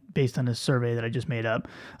 based on a survey that I just made up,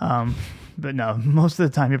 but no, most of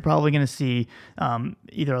the time you're probably going to see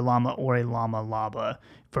either a LAMA or a LAMA-LABA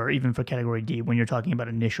even for category D when you're talking about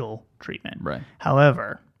initial treatment. Right.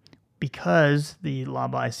 However, because the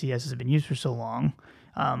LABA ICS has been used for so long,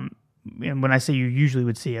 and when I say you usually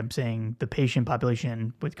would see, I'm saying the patient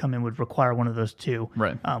population would require one of those two,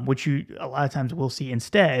 Right. Which you a lot of times will see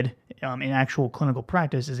instead in actual clinical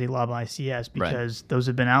practice is a LABA ICS because those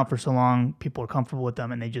have been out for so long, people are comfortable with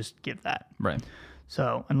them, and they just give that. Right.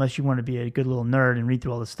 So unless you want to be a good little nerd and read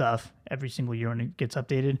through all this stuff every single year when it gets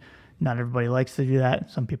updated, not everybody likes to do that.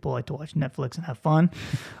 Some people like to watch Netflix and have fun.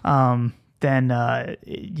 Then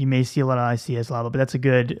you may see a lot of ICS LABA, but that's a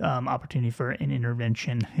good opportunity for an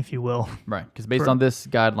intervention, if you will. Right. Because based on this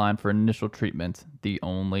guideline for initial treatment, the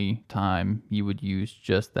only time you would use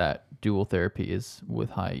just that dual therapy is with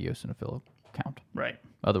high eosinophil count. Right.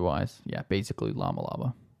 Otherwise, yeah, basically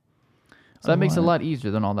LAMA-LABA. So that makes it a lot easier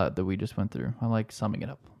than all that we just went through. I like summing it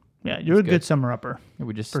up. Yeah, you're a good summer upper.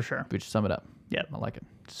 Yeah, for sure. We just sum it up. Yeah, I like it.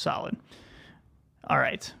 Solid. All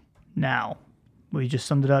right. Now, we just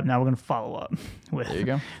summed it up. Now we're going to follow up with There you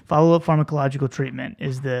go. Follow-up pharmacological treatment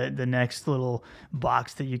is the next little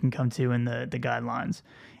box that you can come to in the guidelines.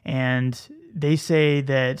 And they say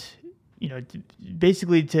that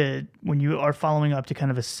basically when you are following up to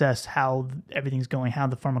kind of assess how everything's going, how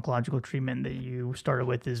the pharmacological treatment that you started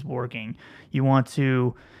with is working, you want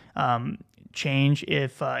to change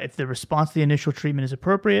if the response to the initial treatment is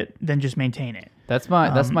appropriate, then just maintain it. That's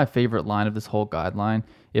my favorite line of this whole guideline.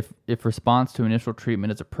 If response to initial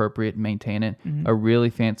treatment is appropriate, maintain it. Mm-hmm. A really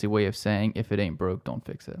fancy way of saying if it ain't broke, don't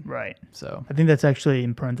fix it. Right. So I think that's actually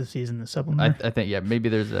in parentheses in the supplement. I think maybe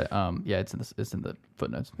there's a it's in the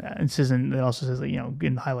footnotes. Yeah, it also says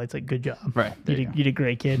in the highlights good job. Right. You did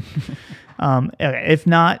great, kid. Okay. If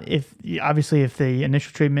not, if the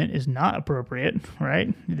initial treatment is not appropriate,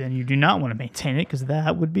 right, then you do not want to maintain it because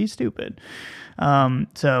that would be stupid.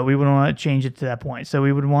 So we would want to change it to that point. So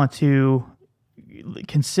we would want to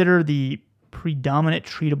consider the predominant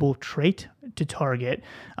treatable trait to target,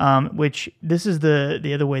 which this is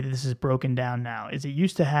the other way that this is broken down now. Is it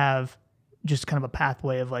used to have just kind of a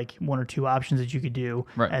pathway of one or two options that you could do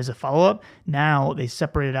as a follow-up. Now they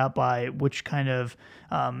separate it out by which kind of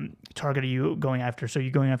target are you going after. So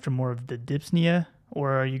you're going after more of the dyspnea,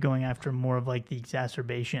 or are you going after more of the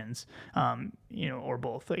exacerbations, or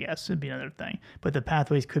both, I guess would be another thing. But the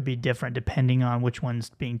pathways could be different depending on which one's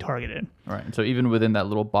being targeted. Right. And so even within that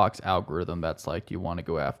little box algorithm, that's do you want to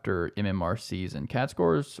go after MMRCs and CAT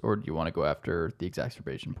scores, or do you want to go after the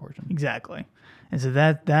exacerbation portion? Exactly. And so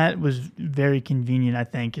that was very convenient, I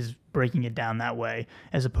think, is breaking it down that way,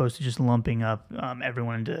 as opposed to just lumping up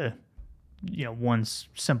everyone into, one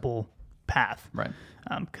simple path. Right.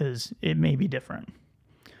 Because it may be different.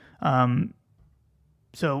 Then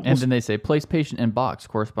they say place patient in box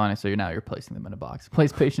corresponding. So you're placing them in a box.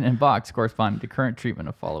 Place patient in box corresponding to current treatment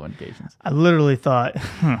of follow indications. I literally thought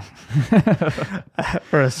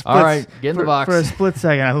for a split. All right, get in the box. For a split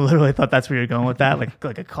second, I literally thought that's where you're going with that,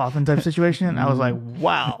 like a coffin type situation. And I was like,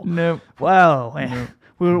 wow, nope, wow. Nope.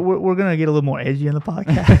 We're gonna get a little more edgy in the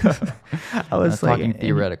podcast. I was talking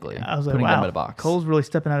theoretically. I was like, putting wow, them in a box. Cole's really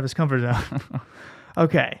stepping out of his comfort zone.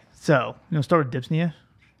 Okay, so start with dyspnea.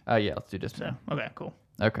 Yeah, let's do dyspnea. So, okay, cool.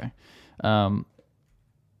 Okay.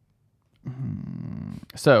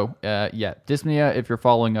 Dyspnea. If you're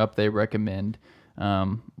following up, they recommend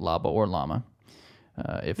LABA or LAMA.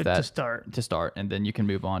 To start, and then you can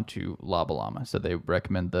move on to LABA LAMA. So they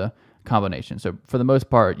recommend the combination. So for the most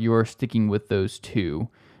part, you are sticking with those two,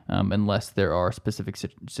 unless there are specific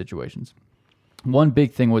situations. One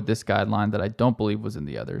big thing with this guideline that I don't believe was in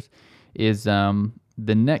the others is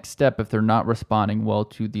the next step, if they're not responding well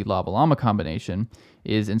to the LABA-LAMA combination,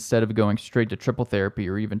 is instead of going straight to triple therapy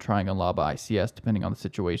or even trying a LABA-ICS, depending on the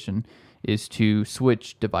situation, is to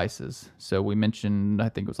switch devices. So we mentioned, I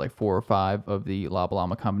think it was 4 or 5 of the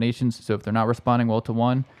LABA-LAMA combinations. So if they're not responding well to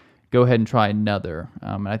one, go ahead and try another.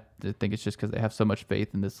 And I think it's just because they have so much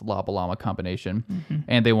faith in this LABA-LAMA combination,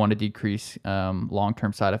 and they want to decrease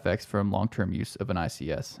long-term side effects from long-term use of an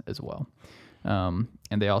ICS as well. And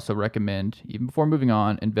they also recommend, even before moving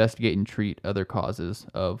on, investigate and treat other causes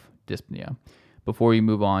of dyspnea before you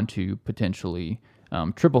move on to potentially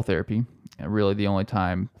triple therapy. And really, the only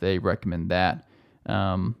time they recommend that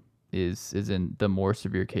is in the more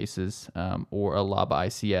severe cases, or a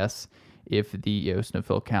LABA-ICS if the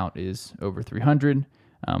eosinophil count is over 300,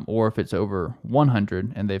 or if it's over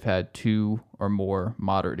 100 and they've had 2 or more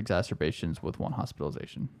moderate exacerbations with 1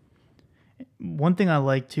 hospitalization. One thing I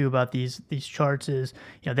like too about these charts is,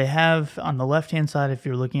 they have on the left-hand side, if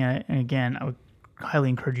you're looking at it, and again, I would highly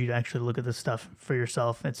encourage you to actually look at this stuff for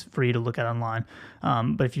yourself. It's free to look at online.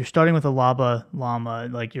 But if you're starting with a LABA-LAMA,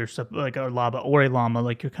 like a LABA or a LAMA,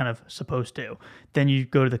 like you're kind of supposed to, then you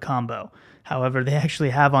go to the combo. However, they actually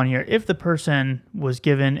have on here, if the person was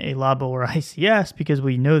given a LABA or ICS, because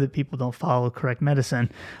we know that people don't follow correct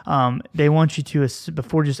medicine, they want you to,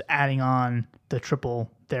 before just adding on the triple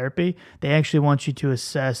therapy, they actually want you to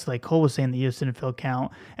assess, like Cole was saying, the eosinophil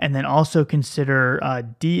count, and then also consider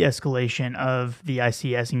de-escalation of the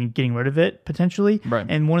ICS and getting rid of it potentially. Right.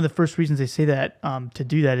 And one of the first reasons they say that to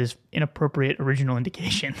do that is inappropriate original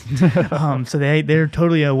indication. So they're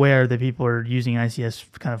totally aware that people are using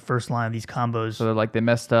ICS kind of first line of these combos. So they're like, they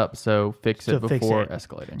messed up, so fix it before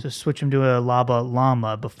escalating. So switch them to a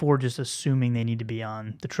LABA-LAMA before just assuming they need to be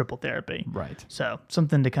on the triple therapy. Right. So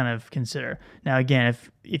something to kind of consider. Now, again,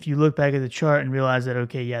 if you look back at the chart and realize that,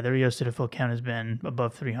 okay, yeah, their eosinophil count has been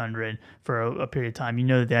above 300 for a period of time, you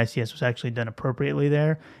know that the ICS was actually done appropriately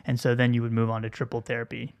there, and so then you would move on to triple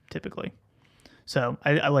therapy typically. So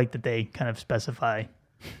I like that they kind of specify.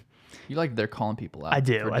 You like that they're calling people out. I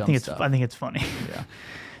do. I think it's funny. Yeah.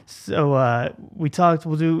 So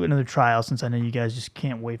we'll do another trial, since I know you guys just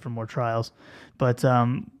can't wait for more trials. But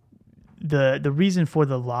the reason for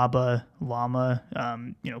the LABA llama,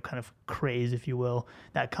 kind of craze, if you will,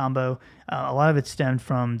 that combo, a lot of it stemmed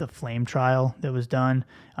from the FLAME trial that was done,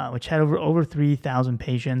 which had over 3,000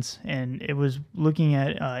 patients, and it was looking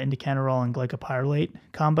at indacanterol and glycopyrrolate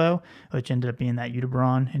combo, which ended up being that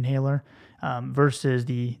Uteberon inhaler, versus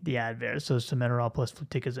the Advair, so Someterol plus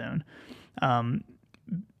fluticasone.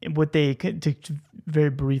 What they, to very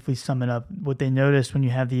briefly sum it up, what they noticed when you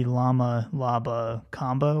have the LAMA-LABA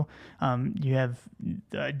combo, you have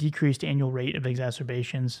a decreased annual rate of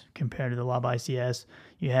exacerbations compared to the LABA-ICS.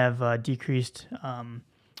 You have increased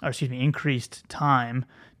time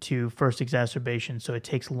to first exacerbation, so it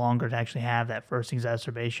takes longer to actually have that first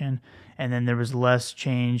exacerbation. And then there was less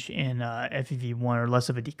change in FEV1, or less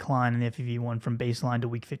of a decline in the FEV1 from baseline to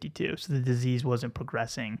week 52. So the disease wasn't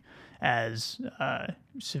progressing as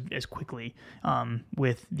quickly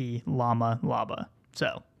with the LAMA-LABA.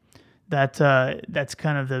 So that's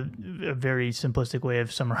kind of a very simplistic way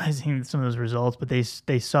of summarizing some of those results. But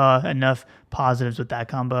they saw enough positives with that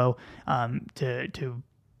combo to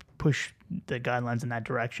push the guidelines in that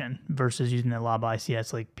direction versus using the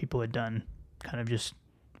LABA-ICS like people had done kind of just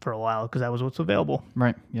for a while because that was what's available.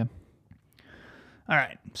 Right. Yeah. All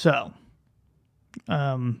right. So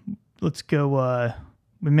let's go.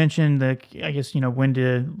 We mentioned when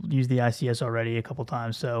to use the ICS already a couple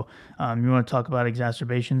times. So you want to talk about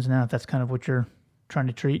exacerbations now, if that's kind of what you're trying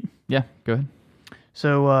to treat? Yeah, go ahead.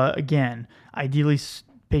 So again, ideally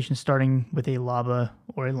patients starting with a LABA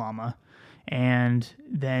or a LAMA, and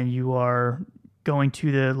then you are going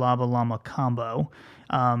to the LABA-LAMA combo.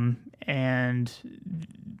 And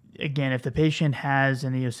again, if the patient has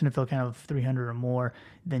an eosinophil count of 300 or more,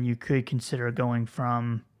 then you could consider going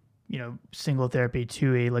from single therapy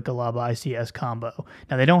to a LABA-ICS combo.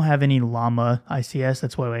 Now, they don't have any LAMA-ICS.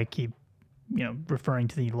 That's why I keep referring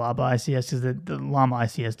to the LABA-ICS, because the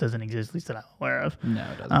LAMA-ICS doesn't exist, at least that I'm aware of. No,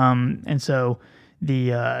 it doesn't. And so the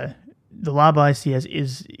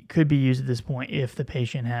LABA-ICS could be used at this point if the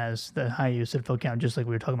patient has the high eosinophil count, just like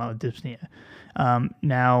we were talking about with dyspnea.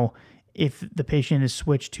 Now, if the patient is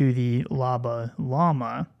switched to the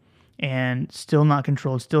LABA-LAMA and still not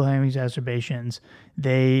controlled, still having exacerbations,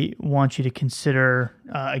 they want you to consider,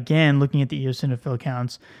 again, looking at the eosinophil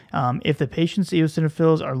counts. If the patient's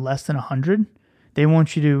eosinophils are less than 100, they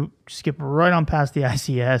want you to skip right on past the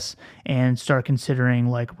ICS and start considering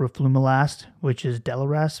like roflumilast, which is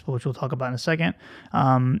Delaresp, which we'll talk about in a second.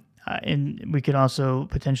 And we could also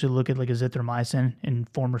potentially look at like azithromycin in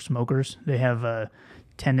former smokers. They have a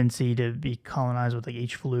tendency to be colonized with like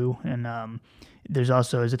H-flu, and there's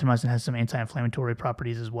also azithromycin has some anti-inflammatory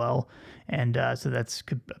properties as well, and so that's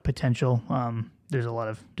potential. There's a lot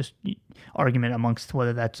of just argument amongst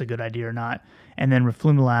whether that's a good idea or not. And then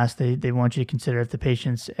roflumilast, they want you to consider if the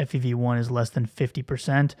patient's FEV1 is less than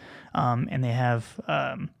 50%, and they have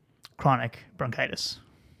chronic bronchitis.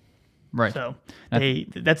 Right. So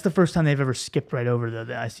that's the first time they've ever skipped right over the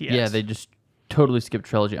ICS. Yeah, they just totally skipped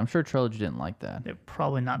Trelegy. I'm sure Trelegy didn't like that. They're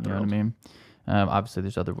probably not thrilled. You know what I mean? Obviously,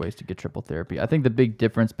 there's other ways to get triple therapy. I think the big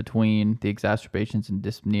difference between the exacerbations and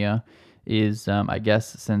dyspnea is, I guess,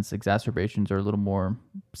 since exacerbations are a little more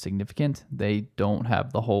significant, they don't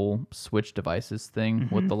have the whole switch devices thing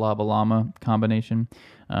with the LABA-LAMA combination.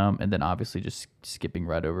 And then obviously just skipping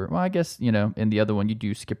right over. Well, I guess, in the other one, you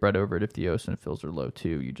do skip right over it if the eosinophils are low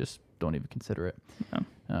too. You just don't even consider it.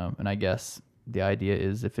 Yeah. And I guess the idea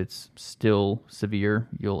is if it's still severe,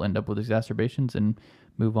 you'll end up with exacerbations and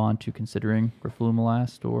move on to considering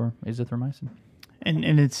roflumilast or azithromycin.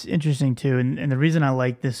 And it's interesting too, and the reason I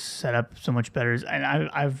like this setup so much better is, and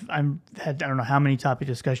I've had I don't know how many topic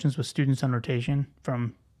discussions with students on rotation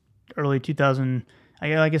from early 2000,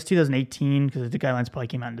 I guess 2018, because the guidelines probably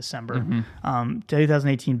came out in December,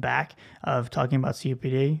 2018 back, of talking about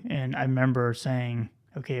COPD, and I remember saying,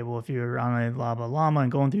 okay, well, if you're on a LABA-LAMA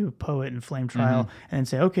and going through POET and FLAME trial, and then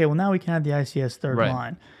say, okay, well, now we can have the ICS third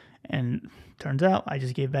line. And turns out I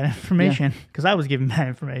just gave bad information because I was giving bad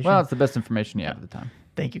information. Well, it's the best information you have at the time.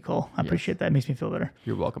 Thank you, Cole. I appreciate that. It makes me feel better.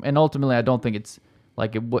 You're welcome. And ultimately, I don't think it's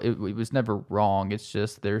like it was never wrong. It's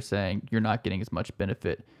just they're saying you're not getting as much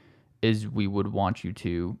benefit as we would want you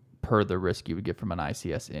to per the risk you would get from an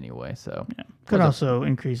ICS anyway. So could also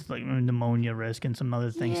increase like pneumonia risk and some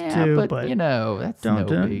other things too. But that's no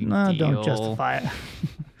big deal. Don't justify it.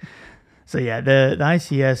 So the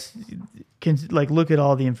ICS can look at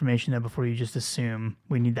all the information there before you just assume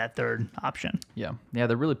we need that third option. Yeah,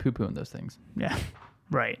 they're really poo-pooing those things. Yeah,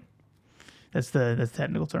 right. That's the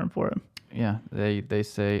technical term for it. Yeah, they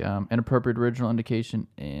say inappropriate original indication,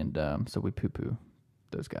 and so we poo-poo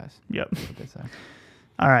those guys. Yep. That's what they say.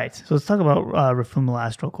 All right, so let's talk about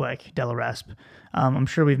roflumilast real quick, Delaresp. I'm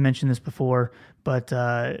sure we've mentioned this before, but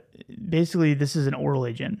basically this is an oral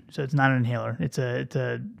agent, so it's not an inhaler. It's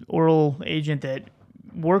a oral agent that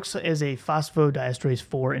works as a phosphodiesterase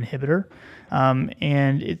 4 inhibitor,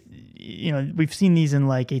 and it. We've seen these in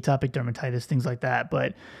like atopic dermatitis, things like that.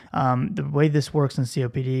 But the way this works in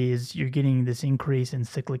COPD is you're getting this increase in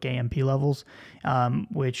cyclic AMP levels,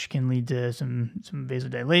 which can lead to some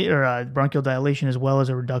vasodilation or bronchial dilation, as well as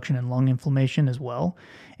a reduction in lung inflammation as well.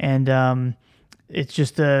 And it's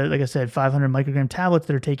just, like I said, 500 microgram tablets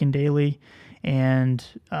that are taken daily. And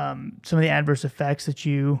some of the adverse effects that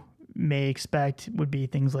you may expect would be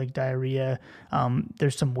things like diarrhea.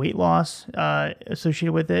 There's some weight loss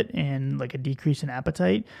associated with it, and like a decrease in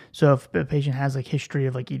appetite. So if a patient has like history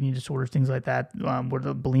of like eating disorders, things like that, where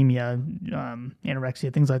the bulimia,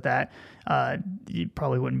 anorexia, things like that, it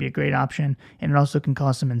probably wouldn't be a great option. And it also can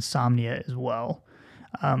cause some insomnia as well.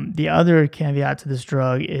 The other caveat to this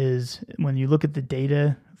drug is when you look at the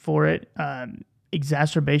data for it,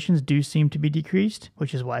 exacerbations do seem to be decreased,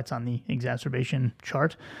 which is why it's on the exacerbation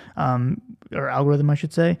chart, or algorithm, I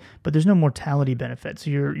should say. But there's no mortality benefit, so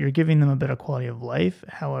you're giving them a better quality of life.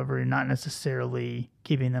 However, you're not necessarily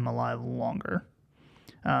keeping them alive longer.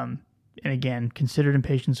 And again, considered in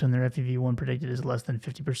patients when their FEV1 predicted is less than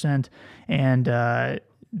 50%, and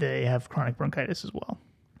they have chronic bronchitis as well.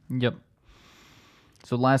 Yep.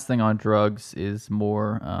 So last thing on drugs is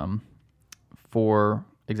more for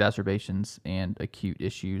exacerbations and acute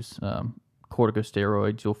issues.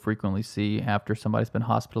 Corticosteroids you'll frequently see after somebody's been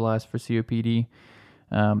hospitalized for COPD.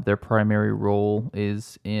 Their primary role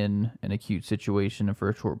is in an acute situation and for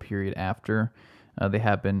a short period after. They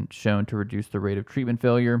have been shown to reduce the rate of treatment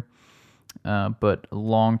failure, but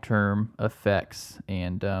long-term effects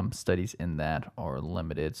and studies in that are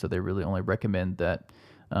limited. So they really only recommend that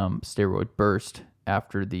steroid burst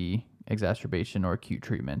after the exacerbation or acute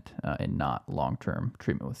treatment, and not long-term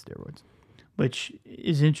treatment with steroids. Which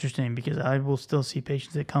is interesting because I will still see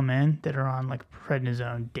patients that come in that are on like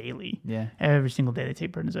prednisone daily. Yeah. Every single day they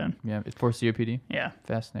take prednisone. Yeah, it's for COPD. Yeah.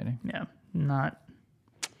 Fascinating. Yeah. Not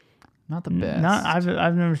the best.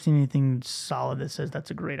 I've never seen anything solid that says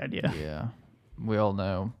that's a great idea. Yeah. We all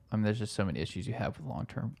know. I mean, there's just so many issues you have with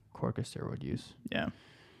long-term corticosteroid use. Yeah.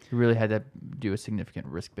 You really had to do a significant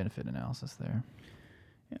risk-benefit analysis there.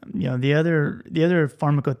 The other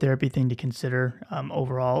pharmacotherapy thing to consider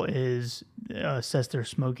overall is assess their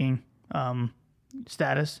smoking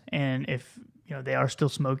status, and if they are still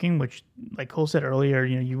smoking, which like Cole said earlier,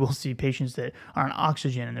 you will see patients that are on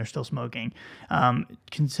oxygen and they're still smoking.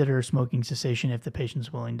 Consider smoking cessation if the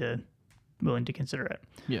patient's willing to consider it.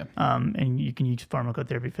 Yeah. And you can use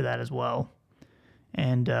pharmacotherapy for that as well.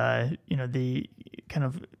 And the kind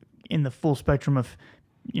of in the full spectrum of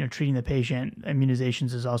treating the patient,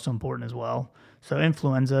 immunizations is also important as well. So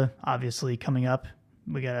influenza, obviously, coming up.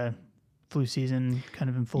 We got a flu season kind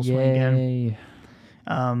of in full swing again.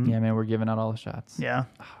 Yeah, man, we're giving out all the shots. Yeah.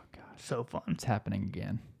 Oh, gosh. So fun. It's happening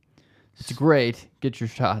again. It's great. Get your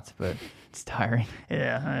shots, but it's tiring.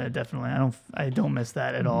 Yeah, definitely. I don't miss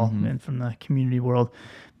that at all, and from the community world.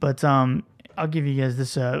 But I'll give you guys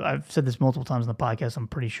this. I've said this multiple times on the podcast, I'm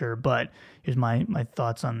pretty sure, but here's my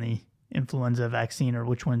thoughts on the influenza vaccine, or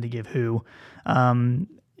which one to give who.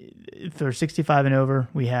 For 65 and over,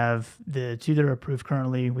 we have the two that are approved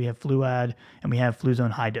currently. We have Fluad and we have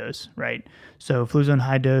Fluzone High Dose, right? So Fluzone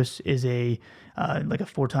High Dose is like a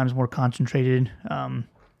 4 times more concentrated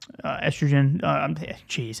estrogen.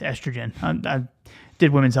 Estrogen. I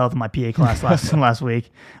did women's health in my PA class last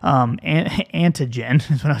week.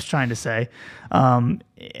 Antigen is what I was trying to say. And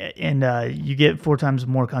you get 4 times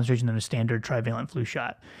more concentration than a standard trivalent flu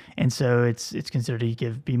shot. And so it's considered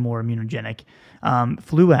to be more immunogenic.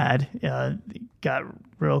 Fluad got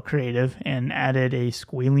real creative and added a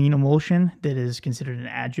squalene emulsion that is considered an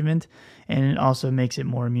adjuvant, and it also makes it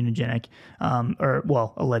more immunogenic,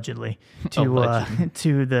 allegedly,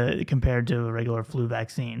 compared to a regular flu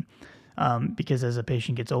vaccine. Because as a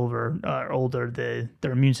patient gets older,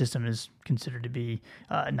 their immune system is considered to be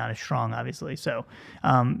not as strong, obviously. So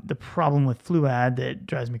the problem with Fluad that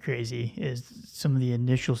drives me crazy is some of the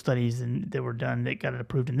initial studies that were done that got it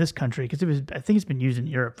approved in this country, because I think it's been used in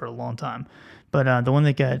Europe for a long time. But the one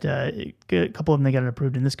that got a couple of them that got it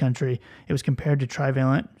approved in this country, it was compared to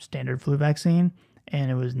trivalent standard flu vaccine,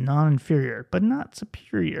 and it was non-inferior, but not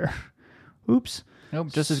superior. Oops. Nope,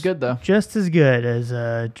 just as good though. Just as good as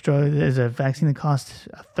a vaccine that costs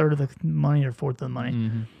a third of the money or fourth of the money.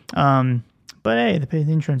 Mm-hmm. But hey, the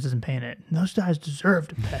insurance isn't paying it. Those guys deserve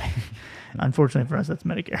to pay. Unfortunately for us, that's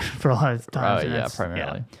Medicare for a lot of times.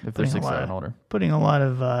 Primarily if they're 65 and older. Putting a lot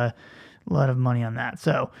of a lot of money on that.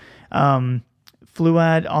 So,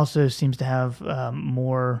 Fluad also seems to have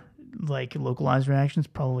more like localized reactions,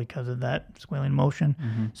 probably because of that squalene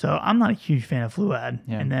emulsion. So I'm not a huge fan of Fluad.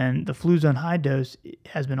 Yeah. And then the Fluzone high dose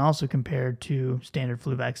has been also compared to standard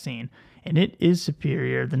flu vaccine, and it is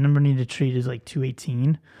superior. The number needed to treat is like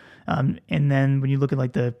 218. And then when you look at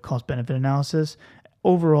like the cost benefit analysis,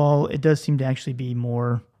 overall, it does seem to actually be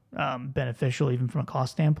more beneficial even from a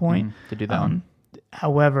cost standpoint. To do that one.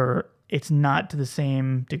 However, it's not to the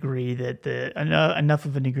same degree that enough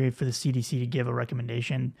of a degree for the CDC to give a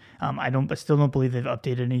recommendation. I still don't believe they've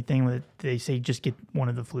updated anything where they say just get one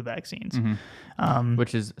of the flu vaccines.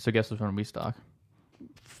 Which is, so guess which one we stock?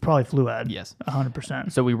 Probably Fluad. Yes.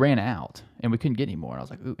 100%. So we ran out and we couldn't get any more. And I was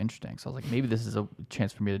like, ooh, interesting. So I was like, maybe this is a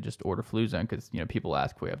chance for me to just order Fluzone because, people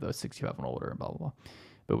ask if we have those 65 and older and blah, blah, blah.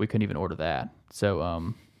 But we couldn't even order that.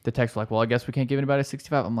 So the techs were like, well, I guess we can't give anybody a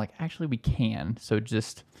 65. I'm like, actually, we can. So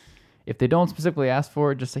just, if they don't specifically ask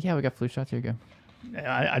for it, just say, yeah, we got flu shots. Here you go.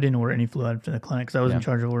 I didn't order any Fluad from the clinic because I was in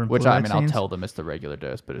charge of ordering Which, flu I'll vaccines. tell them it's the regular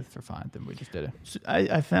dose, but if they're fine, then we just did it. So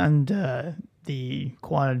I found the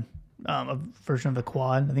quad, a version of the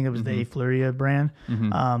quad. I think it was the Afluria brand.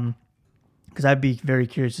 Because I'd be very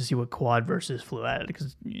curious to see what quad versus Fluad,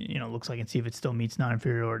 because it looks like, and see if it still meets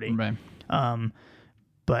non-inferiority. Right.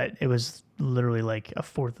 But it was literally like a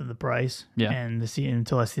fourth of the price. Yeah. And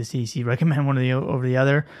until I see the CDC recommend one over the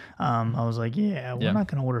other, I was like, we're not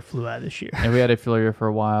going to order Fluad this year. And we had Afluria for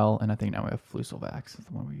a while, and I think now we have Flucelvax is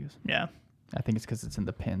the one we use. Yeah. I think it's because it's in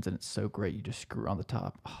the pins and it's so great. You just screw on the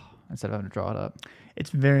top instead of having to draw it up.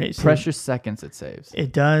 It's very precious seconds it saves.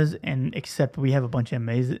 It does, and except we have a bunch of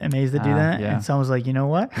MAs that do that, and so I was like, you know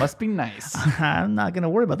what? Must be nice. I'm not going to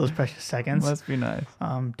worry about those precious seconds. Must be nice.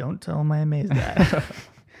 Don't tell my MAs that.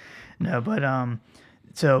 No, but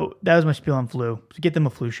so that was my spiel on flu. So get them a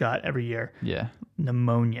flu shot every year. Yeah.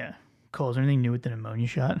 Pneumonia. Cole, is there anything new with the pneumonia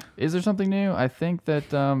shot? Is there something new? I think that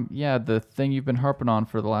the thing you've been harping on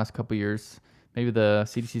for the last couple of years, maybe the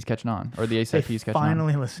CDC's catching on, or the ACIP's catching on.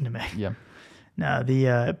 Finally listen to me. Yeah. Now,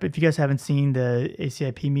 if you guys haven't seen the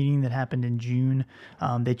ACIP meeting that happened in June,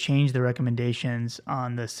 they changed the recommendations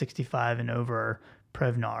on the 65 and over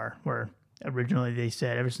Prevnar, where originally they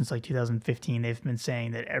said ever since like 2015, they've been saying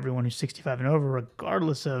that everyone who's 65 and over,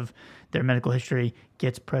 regardless of their medical history,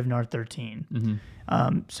 gets Prevnar 13.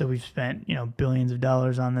 So we've spent, billions of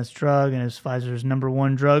dollars on this drug, and it's Pfizer's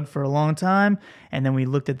 #1 drug for a long time. And then we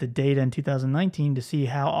looked at the data in 2019 to see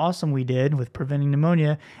how awesome we did with preventing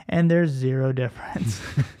pneumonia, and there's zero difference.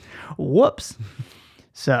 Whoops.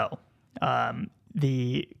 So,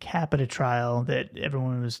 the Capita trial that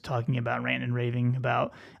everyone was talking about, ranting and raving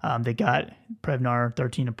about, they got Prevnar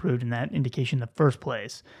 13 approved in that indication in the first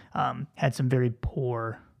place, had some very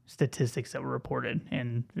poor statistics that were reported.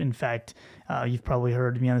 And in fact, you've probably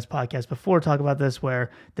heard me on this podcast before talk about this,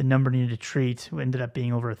 where the number needed to treat ended up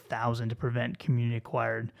being over 1,000 to prevent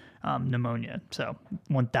community-acquired pneumonia. So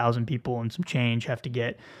 1,000 people and some change have to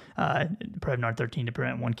get Prevnar 13 to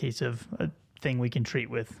prevent one case of a thing we can treat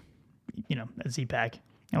with a Z-Pack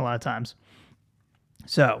a lot of times.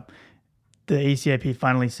 So the ACIP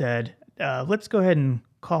finally said, let's go ahead and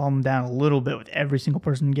calm down a little bit with every single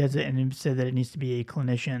person who gets it, and it said that it needs to be a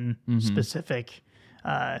clinician-specific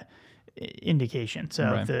indication. So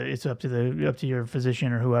Right. it's up to your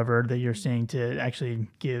physician or whoever that you're seeing to actually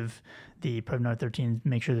give the Prevnar 13,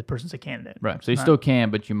 make sure the person's a candidate. Right. So you still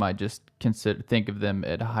can, but you might just think of them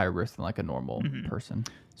at a higher risk than like a normal person.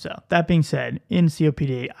 So that being said, in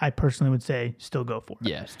COPD, I personally would say still go for it.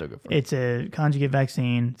 Yeah, still go for it. It's a conjugate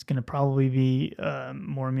vaccine. It's going to probably be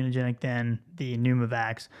more immunogenic than the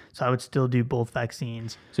Pneumovax. So I would still do both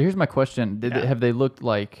vaccines. So here's my question. Have they looked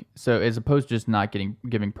like, so as opposed to just not giving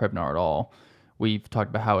Prevnar at all, we've talked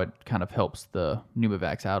about how it kind of helps the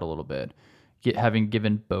Pneumovax out a little bit. Having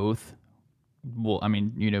given both, well, I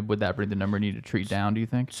mean, would that bring the number needed to treat down, do you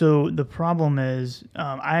think? So the problem is,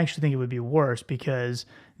 I actually think it would be worse because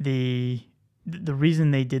the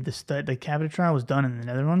reason they did the Capita trial was done in the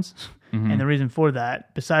Netherlands. And the reason for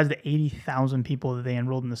that, besides the 80,000 people that they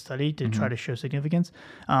enrolled in the study to try to show significance,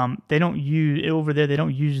 they don't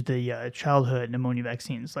use the childhood pneumonia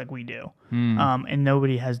vaccines like we do. And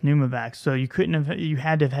nobody has Pneumovax. So you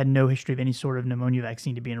had to have had no history of any sort of pneumonia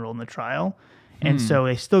vaccine to be enrolled in the trial. And so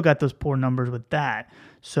they still got those poor numbers with that.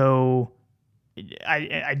 So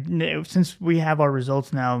since we have our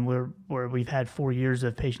results now, where we've had 4 years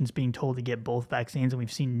of patients being told to get both vaccines and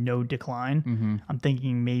we've seen no decline, I'm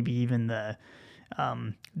thinking maybe even the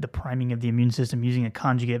priming of the immune system using a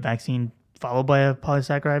conjugate vaccine followed by a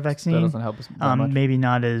polysaccharide vaccine, That doesn't help us that much. maybe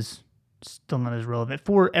not as still not as relevant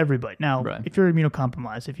for everybody. Now, Right. if you're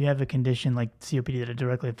immunocompromised, if you have a condition like COPD that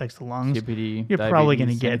directly affects the lungs, COPD, you're probably going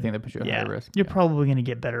to diabetes, get anything that puts you at high risk. You're probably going to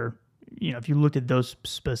get better. If you looked at those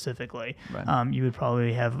specifically, Right. you would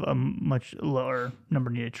probably have a much lower number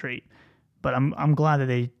needed to treat. But I'm glad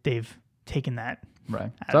that they've taken that.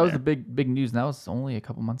 Right. So that was the big news. And that was only a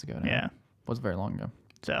couple months ago now. Yeah. Wasn't very long ago.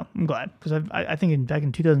 So I'm glad because I think back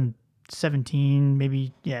in 2017,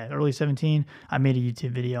 maybe early 17, I made a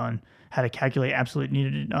YouTube video on how to calculate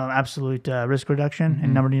absolute risk reduction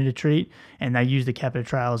and number needed to treat, and I used the CAPITA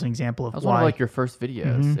trial as an example of That was why. one of like your first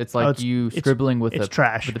videos. It's like you scribbling with it's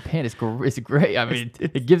trash. with a pen. It's great. I mean,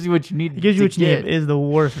 it gives you what you need. It gives you what you need. It is the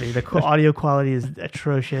worst thing. The audio quality is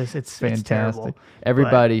atrocious. It's fantastic. It's terrible.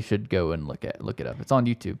 Everybody should go and look it up. It's on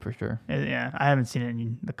YouTube for sure. Yeah, I haven't seen it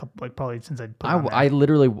in a couple, probably since I put it on there. I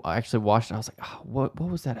literally actually watched it. I was like, oh, what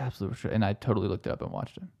was that absolute? And I totally looked it up and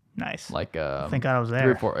watched it. Nice. Like thank God I was there.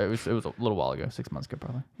 3 or 4. It was a little while ago, 6 months ago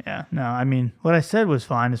probably. Yeah. No, I mean what I said was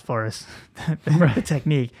fine as far as the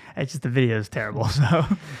technique. It's just the video is terrible. So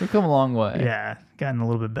we've come a long way. Yeah, gotten a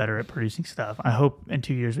little bit better at producing stuff. I hope in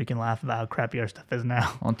 2 years we can laugh about how crappy our stuff is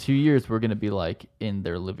now. On 2 years, we're gonna be like in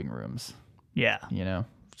their living rooms. Yeah.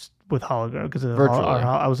 Just with hologram because virtually.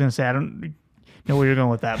 I was gonna say I don't know where you're going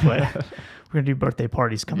with that, but we're gonna do birthday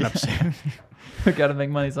parties coming up soon. We gotta make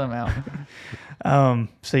money somehow.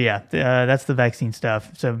 So yeah, that's the vaccine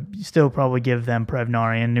stuff. So you still probably give them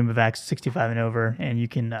Prevnar and Pneumovax 65 and over, and you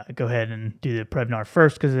can go ahead and do the Prevnar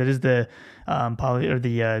first because it is the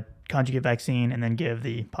conjugate vaccine, and then give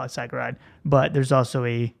the polysaccharide. But there's also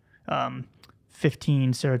a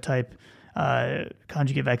 15 serotype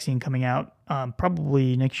conjugate vaccine coming out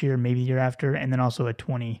probably next year, maybe the year after, and then also a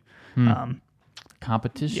 20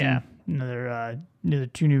 competition. Yeah, another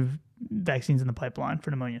 2 new vaccines in the pipeline for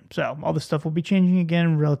pneumonia. So all this stuff will be changing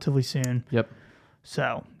again relatively soon. Yep.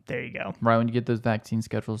 So there you go. Right when you get those vaccine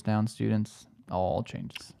schedules down, students, all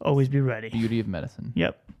changes. Always be ready. Beauty of medicine.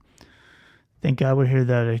 Yep. Thank God we're here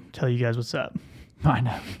though to tell you guys what's up. I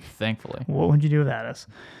know. Thankfully. What would you do without us?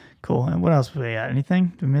 Cool. And what else do we got?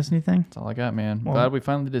 Anything? Did we miss anything? That's all I got, man. Well, glad we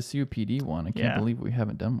finally did a COPD one. I can't believe we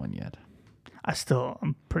haven't done one yet.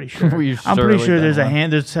 I'm pretty sure. I'm pretty sure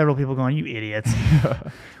there's several people going, you idiots.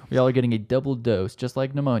 We all are getting a double dose, just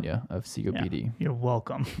like pneumonia, of COPD. Yeah, you're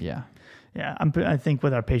welcome. Yeah. Yeah. I think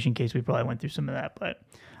with our patient case, we probably went through some of that, but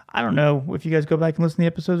I don't know if you guys go back and listen to the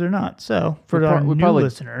episodes or not. So for our new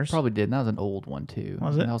listeners. Probably did. And that was an old one too.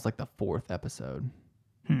 Was it? That was like the 4th episode.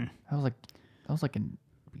 That was like in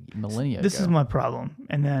millennia This ago. is my problem,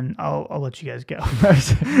 and then I'll let you guys go.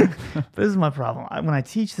 This is my problem. When I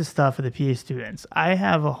teach this stuff for the PA students, I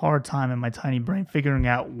have a hard time in my tiny brain figuring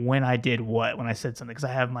out when I did what when I said something, because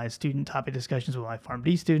I have my student topic discussions with my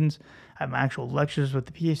PharmD students, I have my actual lectures with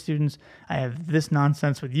the PA students, I have this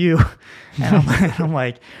nonsense with you, and I'm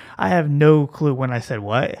like, I have no clue when I said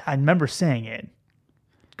what. I remember saying it.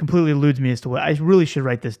 Completely eludes me as to what I really should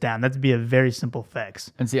write this down. That'd be a very simple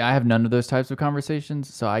fix. And see, I have none of those types of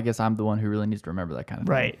conversations, so I guess I'm the one who really needs to remember that kind of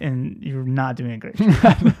thing. Right, and you're not doing a great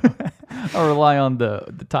job. I rely on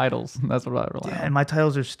the titles. That's what I rely on. And my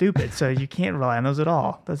titles are stupid, so you can't rely on those at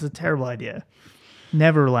all. That's a terrible idea.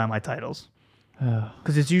 Never rely on my titles.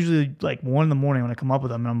 Because it's usually like 1 in the morning when I come up with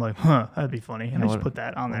them, and I'm like, that'd be funny. And I just put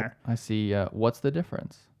that on there. I see. What's the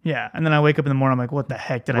difference? Yeah, and then I wake up in the morning, I'm like, what the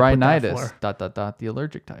heck did I put that for? ... the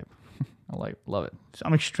allergic type. I love it. So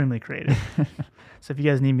I'm extremely creative. So if you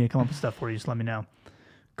guys need me to come up with stuff for you, just let me know.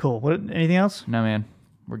 Cool. Anything else? No, man.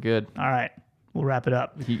 We're good. All right. We'll wrap it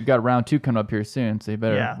up. You got round 2 coming up here soon, so you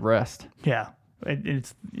better rest. Yeah.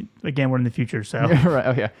 It's again, we're in the future, so. Right.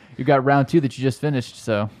 Oh, yeah. You got round 2 that you just finished,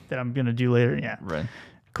 so. That I'm going to do later. Yeah. Right.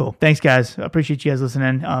 Cool. Thanks, guys. I appreciate you guys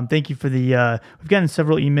listening. Thank you for we've gotten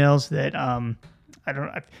several emails that,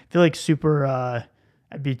 I feel like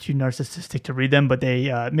I'd be too narcissistic to read them, but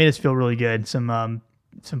they made us feel really good. Some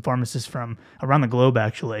pharmacists from around the globe,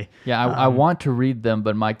 actually. Yeah, I want to read them,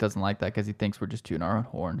 but Mike doesn't like that because he thinks we're just tooting our own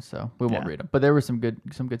horn, so we won't read them. But there was some good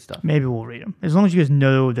stuff. Maybe we'll read them, as long as you guys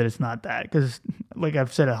know that it's not that. Because, like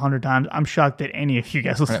I've said 100 times, I'm shocked that any of you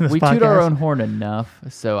guys listen to this podcast. We toot our own horn enough,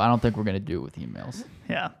 so I don't think we're going to do it with emails.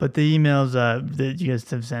 Yeah, but the emails that you guys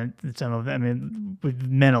have sent, some of them, I mean, we've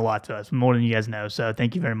meant a lot to us, more than you guys know. So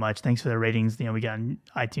thank you very much. Thanks for the ratings. We got on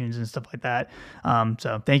iTunes and stuff like that.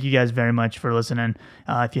 So thank you guys very much for listening.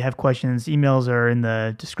 If you have questions, emails are in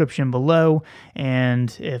the description below.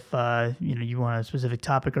 And if you want a specific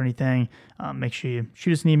topic or anything, make sure you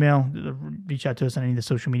shoot us an email. Reach out to us on any of the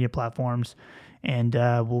social media platforms, and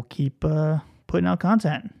we'll keep putting out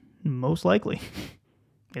content. Most likely,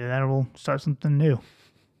 either that or we'll start something new.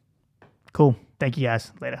 Cool. Thank you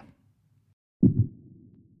guys. Later.